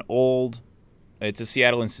is it's a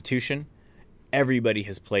Seattle institution. Everybody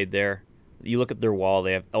has played there. You look at their wall,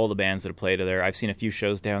 they have all the bands that have played there. I've seen a few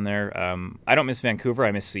shows down there. I don't miss Vancouver,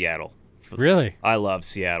 I miss Seattle. Really? I love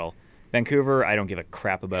Seattle. Vancouver, I don't give a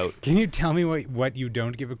crap about. Can you tell me what you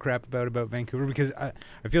don't give a crap about Vancouver? Because I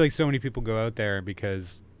feel like so many people go out there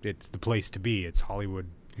because it's the place to be. It's Hollywood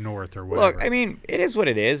North or whatever. Look, I mean, it is what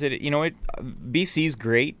it is. BC's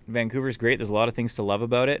great. Vancouver's great. There's a lot of things to love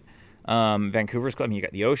about it. Vancouver's cool. I mean, you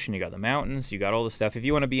got the ocean, you got the mountains, you got all the stuff. If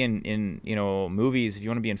you want to be in movies, if you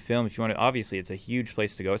want to be in film, if you want to, obviously it's a huge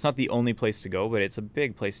place to go. It's not the only place to go, but it's a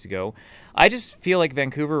big place to go. I just feel like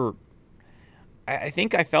Vancouver, I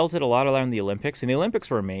think I felt it a lot around the Olympics, and the Olympics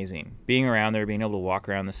were amazing. Being around there, being able to walk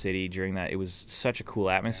around the city during that, it was such a cool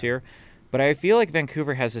atmosphere. But I feel like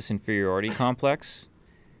Vancouver has this inferiority complex.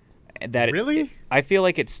 Really? I feel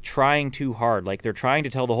like it's trying too hard. Like they're trying to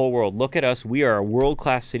tell the whole world, look at us, we are a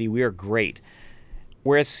world-class city, we are great.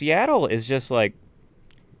 Whereas Seattle is just like...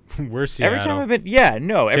 We're Seattle. Every time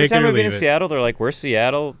I've been in Seattle, they're like, we're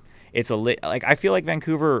Seattle. I feel like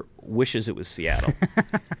Vancouver wishes it was Seattle.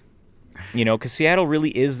 Because Seattle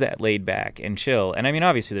really is that laid back and chill. And I mean,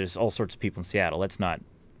 obviously there's all sorts of people in Seattle. Let's not...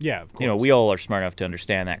 Yeah, of course. We all are smart enough to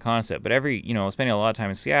understand that concept. But spending a lot of time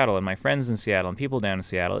in Seattle and my friends in Seattle and people down in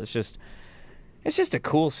Seattle, it's just a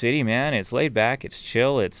cool city, man. It's laid back, it's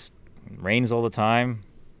chill, it rains all the time.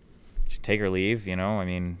 Should take or leave, I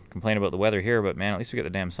mean, complain about the weather here, but man, at least we got the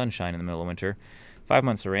damn sunshine in the middle of winter. 5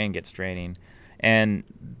 months of rain gets draining. And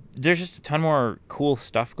there's just a ton more cool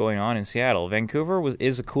stuff going on in Seattle. Vancouver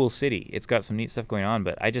is a cool city. It's got some neat stuff going on,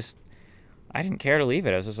 but I didn't care to leave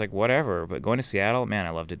it. I was just like, whatever. But going to Seattle, man, I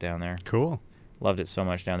loved it down there. Cool. Loved it so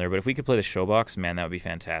much down there. But if we could play the Showbox, man, that would be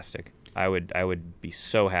fantastic. I would be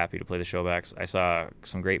so happy to play the Showbox. I saw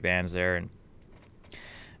some great bands there, and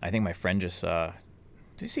I think my friend just saw...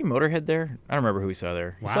 Did you see Motorhead there? I don't remember who he saw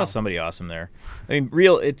there. Wow. He saw somebody awesome there. I mean,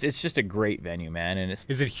 it's just a great venue, man. And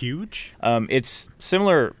is it huge? It's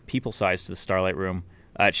similar people size to the Starlight Room.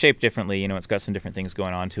 It's shaped differently. It's got some different things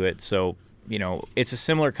going on to it. So... it's a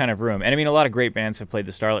similar kind of room. And I mean, a lot of great bands have played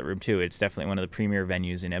the Starlight Room, too. It's definitely one of the premier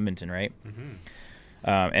venues in Edmonton, right? Mm-hmm.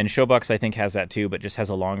 And Showbox, I think, has that, too, but just has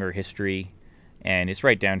a longer history. And it's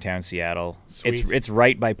right downtown Seattle. Sweet. It's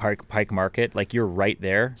right by Pike Market. Like, you're right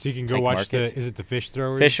there. So you can go Pike watch Market. is it the fish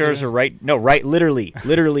throwers? Fish throwers are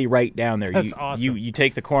literally right down there. That's awesome. You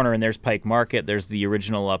take the corner, and there's Pike Market. There's the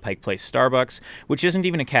original Pike Place Starbucks, which isn't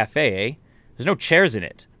even a cafe, eh? There's no chairs in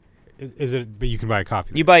it. Is it? But you can buy a coffee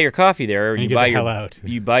there. You buy your coffee there, and you buy the hell out.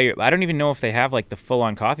 I don't even know if they have like the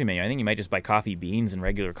full-on coffee menu. I think you might just buy coffee beans and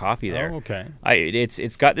regular coffee there. Oh, okay.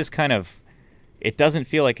 It's got this kind of. It doesn't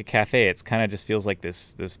feel like a cafe. It's kind of just feels like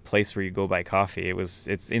this place where you go buy coffee.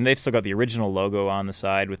 And they've still got the original logo on the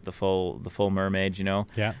side with the full mermaid.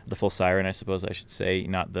 Yeah. The full siren, I suppose I should say,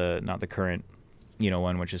 not the current,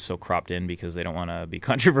 one which is so cropped in because they don't want to be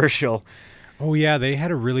controversial. Oh yeah, they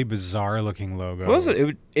had a really bizarre looking logo. What was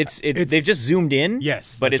it? They've just zoomed in.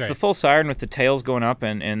 Yes, but it's right. the full siren with the tails going up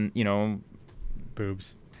and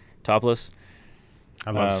boobs, topless.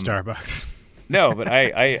 I love Starbucks. No, but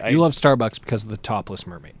I you love Starbucks because of the topless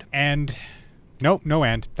mermaid. And Nope, no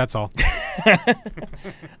and. That's all.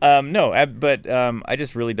 But I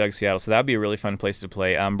just really dug Seattle, so that would be a really fun place to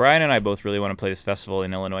play. Brian and I both really want to play this festival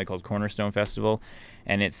in Illinois called Cornerstone Festival,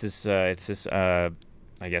 and it's this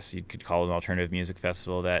I guess you could call it an alternative music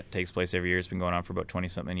festival that takes place every year. It's been going on for about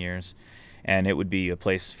 20-something years, and it would be a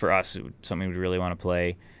place for us, something we'd really want to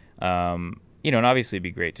play. And obviously it'd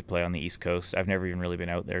be great to play on the East Coast. I've never even really been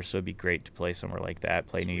out there, so it'd be great to play somewhere like that,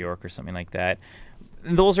 play New York or something like that.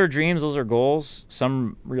 Those are dreams, those are goals,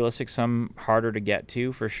 some realistic, some harder to get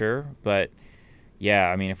to for sure. But yeah,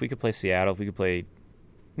 I mean, if we could play Seattle, if we could play,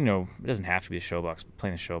 it doesn't have to be a showbox.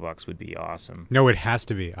 Playing the showbox would be awesome. No, it has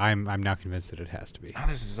to be. I'm now convinced that it has to be. Oh,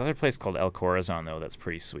 there's this other place called El Corazon, though, that's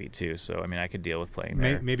pretty sweet too. So I mean, I could deal with playing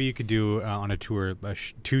there. Maybe you could do on a tour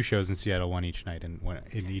 2 shows in Seattle, one each night, in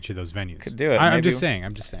each of those venues. Could do it. I'm just saying.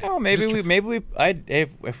 Oh,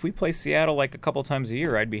 if we play Seattle like a couple times a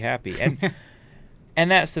year, I'd be happy. And and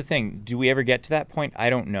that's the thing. Do we ever get to that point? I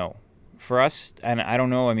don't know. For us, and I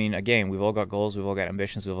don't know, I mean, again, we've all got goals, we've all got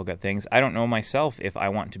ambitions, we've all got things. I don't know myself if I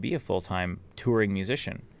want to be a full-time touring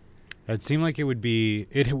musician. It seemed like it would be,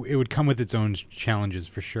 it would come with its own challenges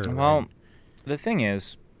for sure. Well, right? The thing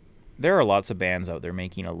is, there are lots of bands out there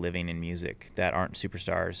making a living in music that aren't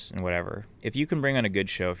superstars and whatever. If you can bring on a good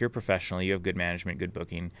show, if you're professional, you have good management, good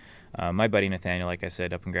booking. My buddy Nathaniel, like I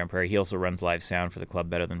said, up in Grand Prairie, he also runs live sound for the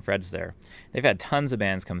club Better Than Fred's there. They've had tons of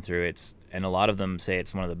bands come through, and a lot of them say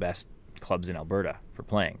it's one of the best clubs in Alberta for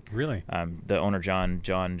playing. Really? The owner, John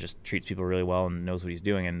just treats people really well and knows what he's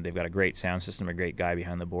doing, and they've got a great sound system, a great guy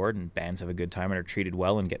behind the board, and bands have a good time and are treated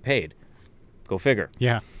well and get paid. Go figure.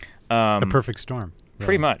 Yeah. The perfect storm. Really.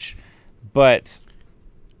 Pretty much. But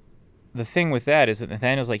the thing with that is that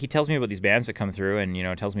Nathaniel's like, he tells me about these bands that come through and,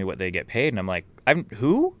 tells me what they get paid, and I'm like,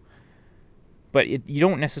 who? But you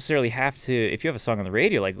don't necessarily have to, if you have a song on the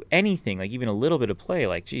radio, like anything, like even a little bit of play,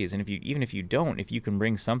 like, geez, and even if you don't, if you can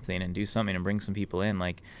bring something and do something and bring some people in,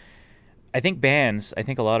 like, I think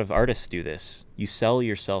a lot of artists do this. You sell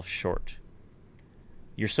yourself short.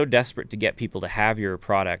 You're so desperate to get people to have your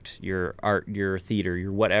product, your art, your theater,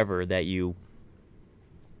 your whatever, that you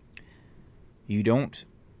don't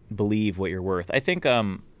believe what you're worth. I think,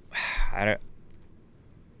 I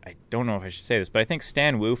don't know if I should say this, but I think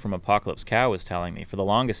Stan Wu from Apocalypse Cow was telling me for the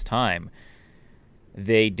longest time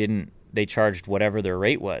they charged whatever their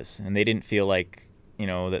rate was, and they didn't feel like,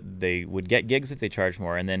 that they would get gigs if they charged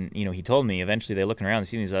more. And then, he told me eventually they're looking around and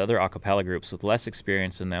seeing these other a cappella groups with less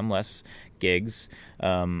experience than them, less gigs,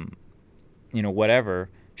 whatever,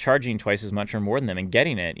 charging twice as much or more than them and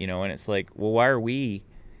getting it, and it's like, well,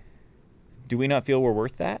 do we not feel we're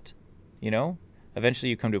worth that? Eventually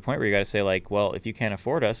you come to a point where you got to say, like, well, if you can't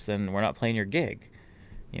afford us, then we're not playing your gig.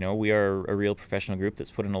 We are a real professional group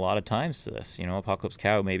that's put in a lot of times to this. Apocalypse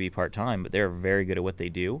Cow may be part-time, but they're very good at what they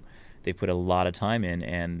do. They put a lot of time in,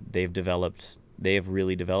 and they have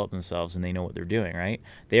really developed themselves, and they know what they're doing, right?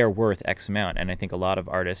 They are worth X amount, and I think a lot of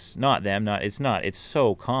artists, it's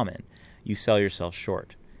so common. You sell yourself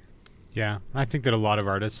short. Yeah, I think that a lot of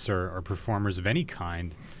artists or performers of any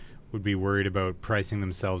kind would be worried about pricing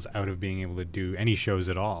themselves out of being able to do any shows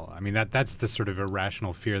at all. I mean, that's the sort of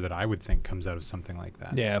irrational fear that I would think comes out of something like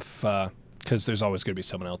that. Yeah, because there's always going to be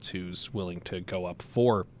someone else who's willing to go up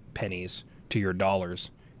 4 pennies to your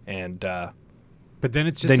dollars, and but then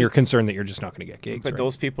it's just then you're concerned that you're just not going to get gigs. But right?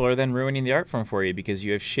 Those people are then ruining the art form for you because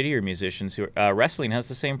you have shittier musicians who wrestling has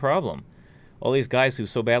the same problem. All these guys who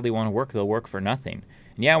so badly want to work, they'll work for nothing.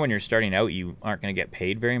 And yeah, when you're starting out, you aren't going to get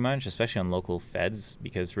paid very much, especially on local feds,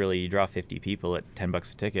 because really you draw 50 people at $10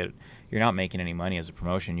 a ticket. You're not making any money as a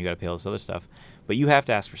promotion. You got to pay all this other stuff. But you have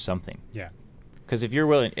to ask for something. Yeah. Because if you're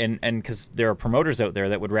willing, and because there are promoters out there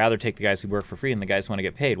that would rather take the guys who work for free and the guys who want to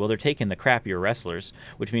get paid. Well, they're taking the crappier wrestlers,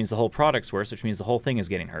 which means the whole product's worse, which means the whole thing is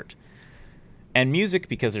getting hurt. And music,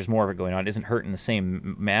 because there's more of it going on, isn't hurt in the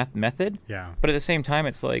same method. Yeah. But at the same time,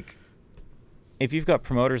 it's like, if you've got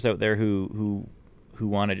promoters out there who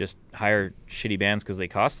want to just hire shitty bands because they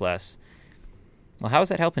cost less, well, how is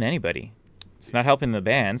that helping anybody? It's not helping the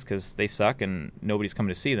bands because they suck and nobody's coming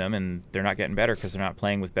to see them, and they're not getting better because they're not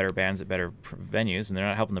playing with better bands at better venues, and they're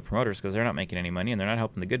not helping the promoters because they're not making any money, and they're not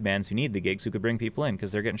helping the good bands who need the gigs who could bring people in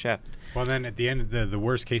because they're getting shafted. Well, then at the end, the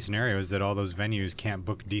worst case scenario is that all those venues can't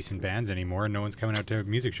book decent bands anymore, and no one's coming out to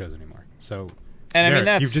music shows anymore. So, and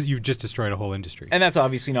I mean, you've just destroyed a whole industry, and that's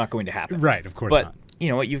obviously not going to happen. Right? Of course but, not. You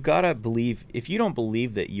know what? You've got to believe. If you don't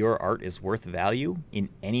believe that your art is worth value in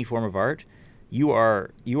any form of art, you are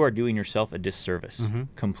doing yourself a disservice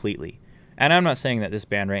completely. And I'm not saying that this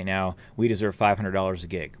band right now, we deserve $500 a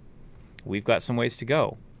gig. We've got some ways to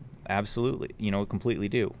go. Absolutely. Completely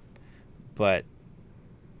do. But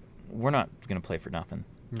we're not going to play for nothing.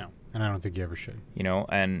 No. And I don't think you ever should.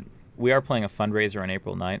 And we are playing a fundraiser on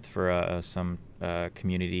April 9th for some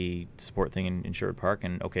community support thing in Sherwood Park.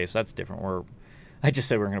 And, okay, so that's different. I just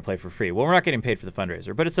said we're going to play for free. Well, we're not getting paid for the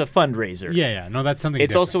fundraiser, but it's a fundraiser. Yeah. No, that's something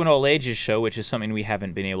It's different. also an all-ages show, which is something we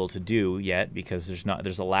haven't been able to do yet because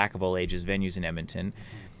there's a lack of all-ages venues in Edmonton.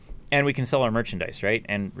 And we can sell our merchandise, right?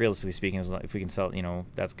 And realistically speaking, if we can sell,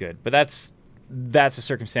 that's good. But that's a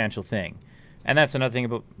circumstantial thing. And that's another thing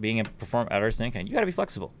about being a artist and kind. You got to be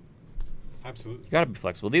flexible. Absolutely. You got to be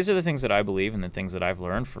flexible. These are the things that I believe and the things that I've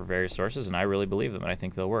learned for various sources, and I really believe them, and I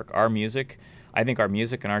think they'll work. I think our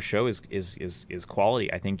music and our show is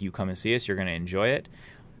quality. I think you come and see us, you're going to enjoy it.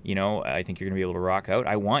 I think you're going to be able to rock out.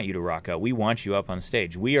 I want you to rock out. We want you up on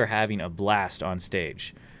stage. We are having a blast on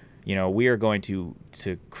stage. We are going to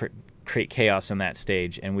create chaos on that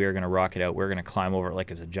stage, and we are going to rock it out. We're going to climb over it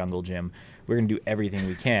like it's a jungle gym. We're going to do everything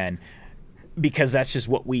we can because that's just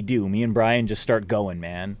what we do. Me and Brian just start going,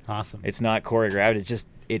 man. Awesome. It's not choreographed.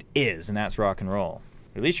 It is, and that's rock and roll.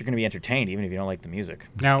 At least you're going to be entertained, even if you don't like the music.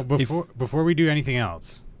 Now, before we do anything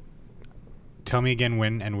else, tell me again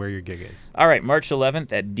when and where your gig is. All right, March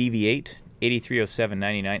 11th at DV8, 8307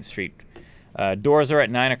 99th Street. Doors are at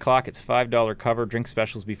 9 o'clock. It's $5 cover. Drink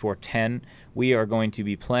specials before 10. We are going to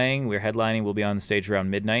be playing. We're headlining. We'll be on the stage around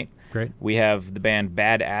midnight. Great. We have the band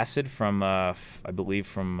Bad Acid from, I believe,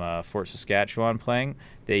 from Fort Saskatchewan playing.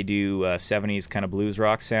 They do 70s kind of blues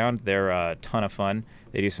rock sound. They're a ton of fun.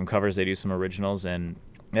 They do some covers. They do some originals, and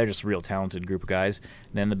they're just a real talented group of guys.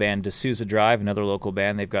 And then the band Desousa Drive, another local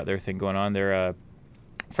band. They've got their thing going on. They're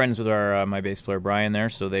friends with my bass player Brian there,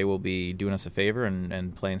 so they will be doing us a favor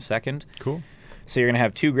and playing second. Cool. So you're going to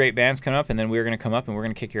have two great bands come up, and then we're going to come up and we're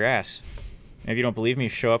going to kick your ass. And if you don't believe me,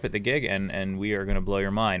 show up at the gig, and we are going to blow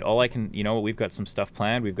your mind. We've got some stuff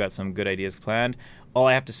planned. We've got some good ideas planned. All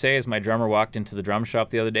I have to say is my drummer walked into the drum shop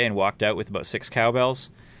the other day and walked out with about 6 cowbells.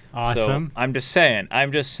 Awesome. So I'm just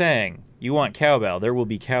saying, you want cowbell, there will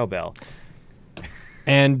be cowbell.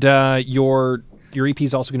 And your EP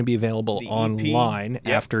is also going to be available online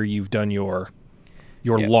after you've done your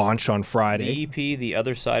launch on Friday. The EP, The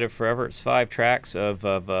Other Side of Forever, it's 5 tracks of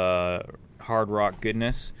hard rock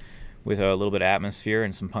goodness with a little bit of atmosphere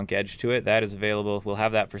and some punk edge to it. That is available. We'll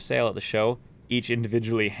have that for sale at the show, each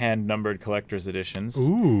individually hand-numbered collector's editions.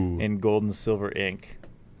 Ooh. In gold and silver ink.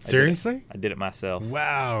 Seriously? I did it myself.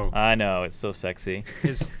 Wow. I know, it's so sexy.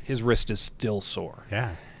 His wrist is still sore.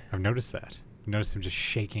 Yeah, I've noticed that. I've noticed him just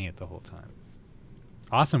shaking it the whole time.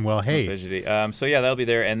 Awesome. Well, hey. Fidgety. So yeah, that'll be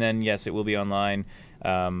there, and then yes, it will be online.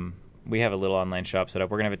 We have a little online shop set up.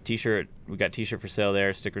 We're gonna have a T-shirt. We got T-shirt for sale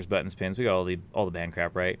there, stickers, buttons, pins. We got all the band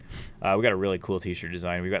crap, right? We got a really cool T-shirt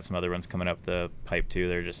design. We got some other ones coming up the pipe too.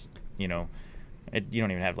 They're just you don't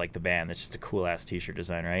even have like the band. It's just a cool ass T-shirt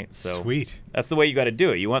design, right? So sweet. That's the way you got to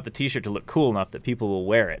do it. You want the T-shirt to look cool enough that people will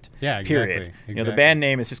wear it. Yeah, exactly. Period. The band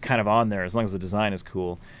name is just kind of on there as long as the design is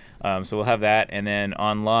cool. So we'll have that, and then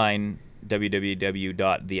online,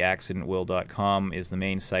 www.theaccidentwill.com is the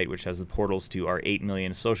main site, which has the portals to our 8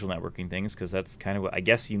 million social networking things, because that's kind of what I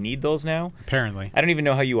guess you need those now. Apparently. I don't even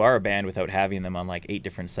know how you are a band without having them on like 8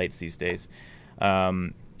 different sites these days.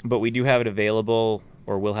 But we do have it available,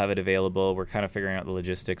 or we'll have it available. We're kind of figuring out the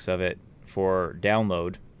logistics of it for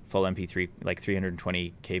download, full MP3, like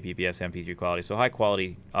 320 kbps MP3 quality. So high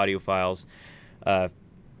quality audio files,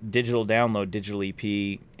 digital download, digital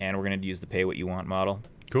EP, and we're going to use the pay what you want model.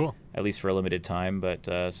 Cool. At least for a limited time,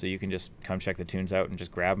 but so you can just come check the tunes out and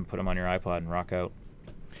just grab them, put them on your iPod, and rock out.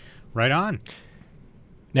 Right on.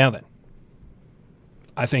 Now then,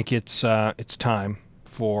 I think it's time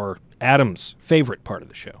for Adam's favorite part of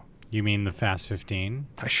the show. You mean the Fast 15?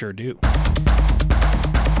 I sure do.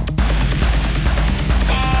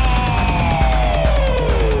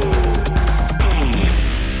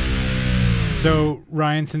 So,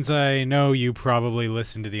 Ryan, since I know you probably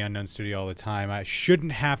listen to the Unknown Studio all the time, I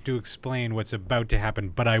shouldn't have to explain what's about to happen,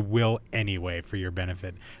 but I will anyway for your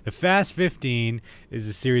benefit. The Fast 15 is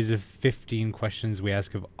a series of 15 questions we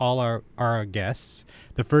ask of all our guests.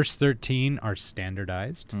 The first 13 are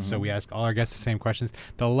standardized, so we ask all our guests the same questions.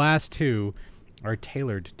 The last 2 are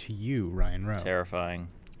tailored to you, Ryan Rowe. Terrifying.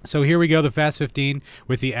 So here we go, the Fast 15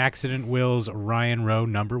 with the Accident Will's Ryan Rowe,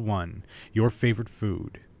 number 1. Your favorite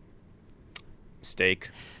food? Steak.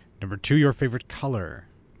 Number 2, your favorite color?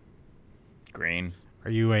 Green. Are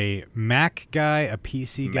you a Mac guy, a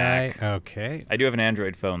PC Mac. guy? Okay. I do have an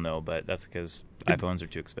Android phone, though, but that's because iPhones are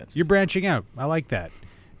too expensive. You're branching out. I like that.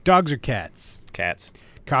 Dogs or cats? Cats.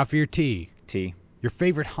 Coffee or tea? Tea. Your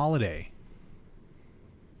favorite holiday?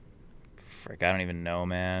 Frick, I don't even know,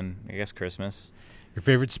 man. I guess Christmas. Your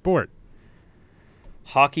favorite sport?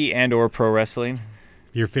 Hockey and or pro wrestling.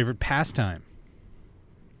 Your favorite pastime?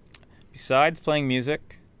 Besides playing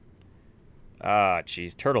music,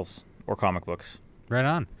 turtles or comic books. Right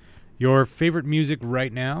on. Your favorite music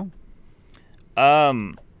right now?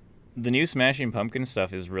 The new Smashing Pumpkins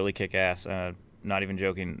stuff is really kick-ass. Not even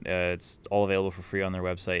joking. It's all available for free on their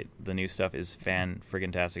website. The new stuff is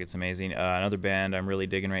fan-friggin-tastic. It's amazing. Another band I'm really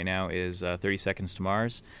digging right now is 30 Seconds to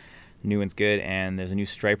Mars. New one's good, and there's a new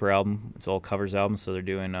Striper album. It's all covers album, so they're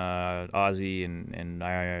doing Ozzy and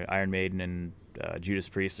Iron Maiden and Judas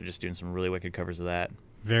Priest. They're just doing some really wicked covers of that.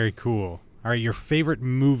 Very cool. All right, your favorite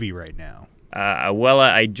movie right now?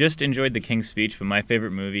 I just enjoyed The King's Speech, but my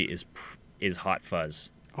favorite movie is Hot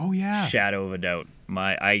Fuzz. Oh yeah, Shadow of a Doubt.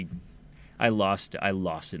 I lost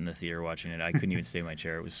it in the theater watching it. I couldn't even stay in my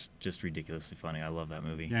chair. It was just ridiculously funny. I love that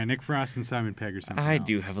movie. Yeah, Nick Frost and Simon Pegg or something. I else.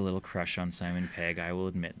 do have a little crush on Simon Pegg. I will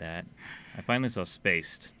admit that. I finally saw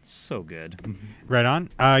Spaced. It's so good. Right on.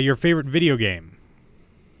 Your favorite video game?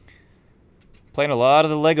 Playing a lot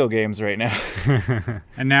of the Lego games right now.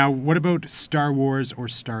 And now, what about Star Wars or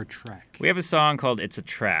Star Trek? We have a song called It's a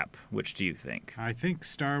Trap. Which do you think? I think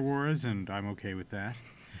Star Wars, and I'm okay with that.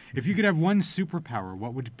 If you could have one superpower,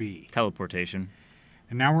 what would it be? Teleportation.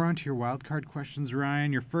 And now we're on to your wildcard questions,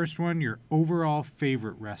 Ryan. Your first one, your overall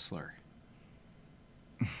favorite wrestler.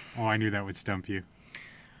 Oh, I knew that would stump you.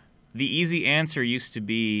 The easy answer used to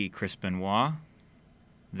be Chris Benoit.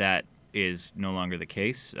 That is no longer the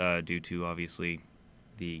case due to, obviously,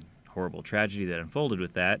 the horrible tragedy that unfolded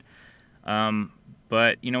with that.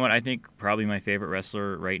 But you know what? I think probably my favorite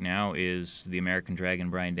wrestler right now is the American Dragon,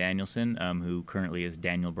 Bryan Danielson, who currently is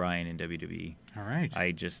Daniel Bryan in WWE. All right.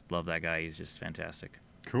 I just love that guy. He's just fantastic.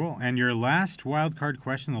 Cool. And your last wildcard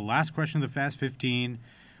question, the last question of the Fast 15,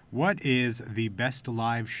 what is the best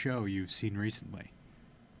live show you've seen recently?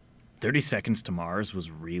 30 Seconds to Mars was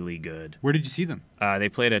really good. Where did you see them? They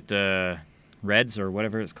played at Reds or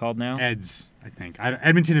whatever it's called now. Eds, I think.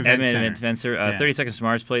 Edmonton Event Center. Yeah. 30 Seconds to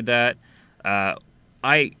Mars played that.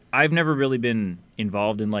 I've never really been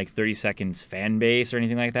involved in like 30 Seconds fan base or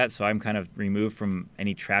anything like that, so I'm kind of removed from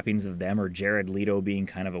any trappings of them or Jared Leto being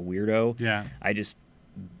kind of a weirdo. Yeah. I just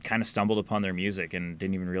kind of stumbled upon their music and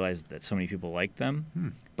didn't even realize that so many people liked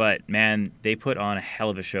them. But man, they put on a hell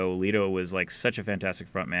of a show. Leto was like such a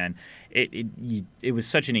fantastic frontman. It was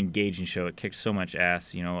such an engaging show. It kicked so much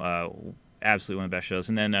ass, absolutely one of the best shows.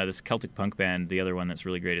 And then this Celtic punk band, the other one that's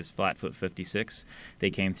really great is Flatfoot 56. They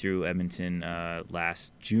came through Edmonton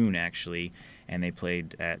last June, actually, and they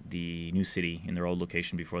played at the New City in their old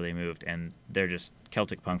location before they moved. And they're just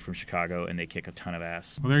Celtic punk from Chicago, and they kick a ton of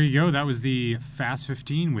ass. Well, there you go. That was the Fast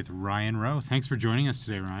 15 with Ryan Rowe. Thanks for joining us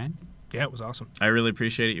today, Ryan. Yeah, it was awesome. I really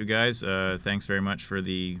appreciate it, you guys. Thanks very much for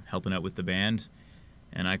the helping out with the band.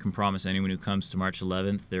 And I can promise anyone who comes to March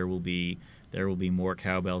 11th, there will be more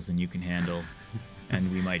cowbells than you can handle,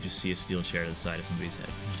 and we might just see a steel chair to the side of somebody's head.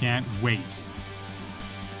 Can't wait.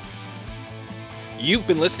 You've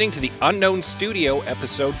been listening to The Unknown Studio,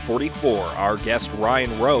 episode 44. Our guest,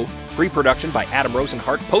 Ryan Rowe. Pre-production by Adam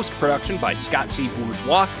Rosenhart. Post-production by Scott C.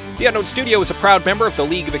 Bourgeois. The Unknown Studio is a proud member of the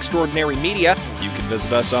League of Extraordinary Media. You can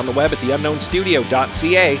visit us on the web at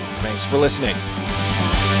theunknownstudio.ca. Thanks for listening.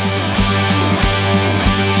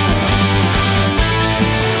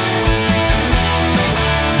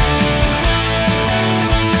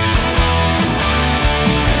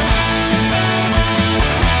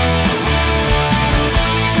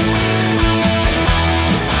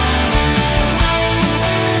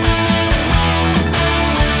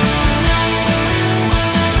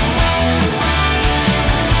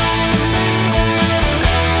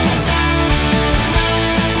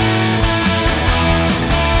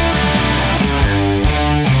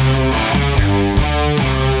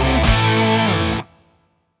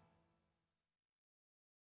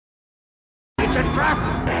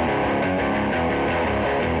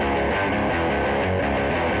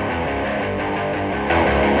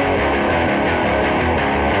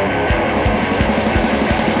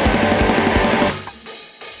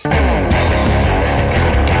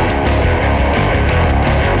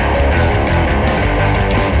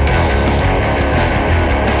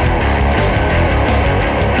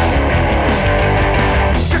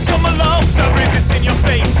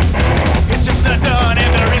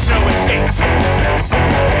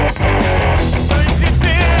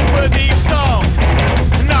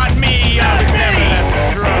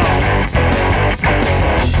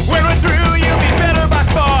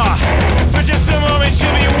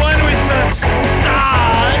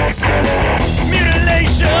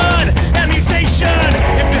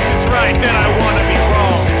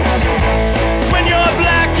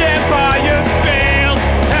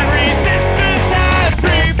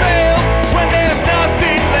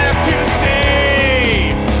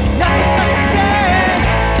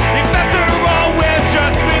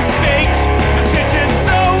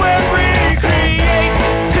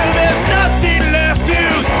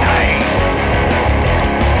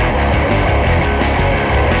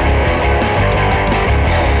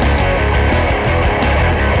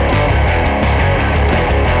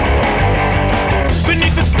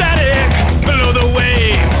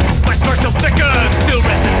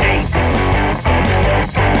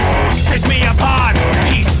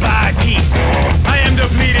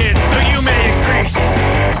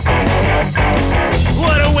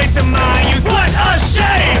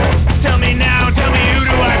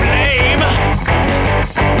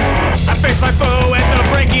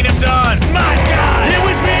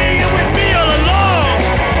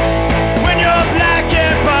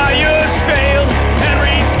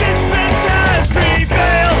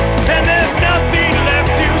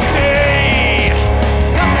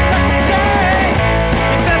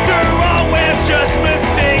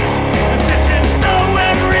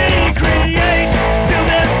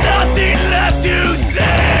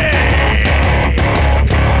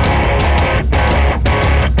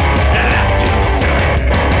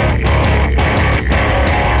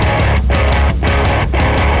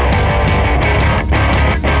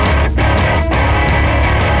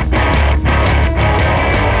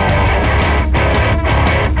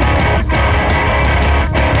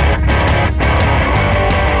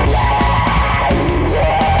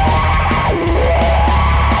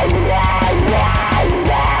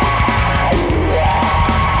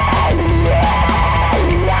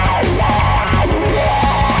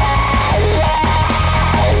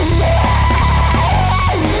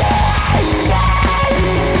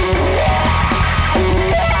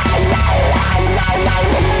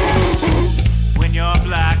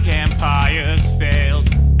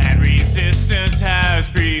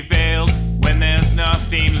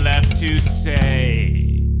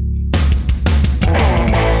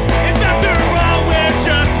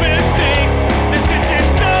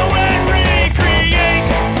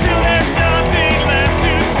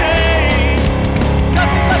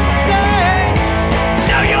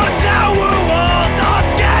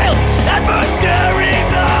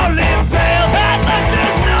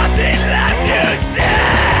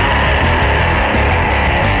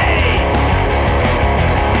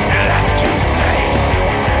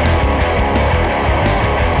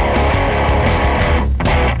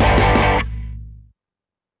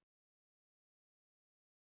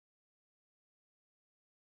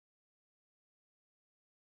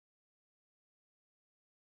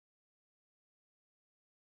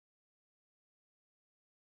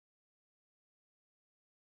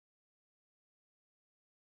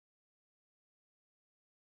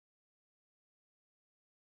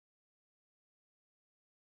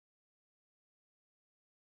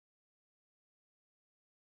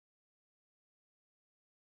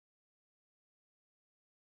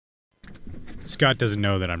 Scott doesn't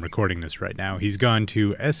know that I'm recording this right now. He's gone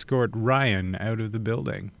to escort Ryan out of the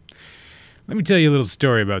building. Let me tell you a little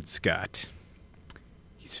story about Scott.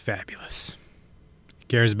 He's fabulous. He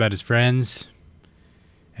cares about his friends,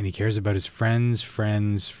 and he cares about his friends'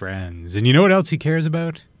 friends' friends. And you know what else he cares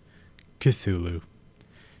about? Cthulhu.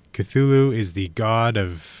 Cthulhu is the god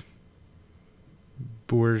of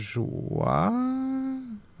bourgeois,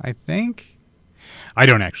 I think? I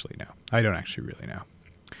don't actually know. I don't actually really know.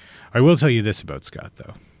 I will tell you this about Scott,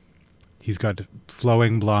 though. He's got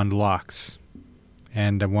flowing blonde locks,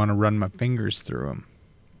 and I want to run my fingers through them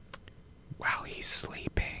while he's sleeping.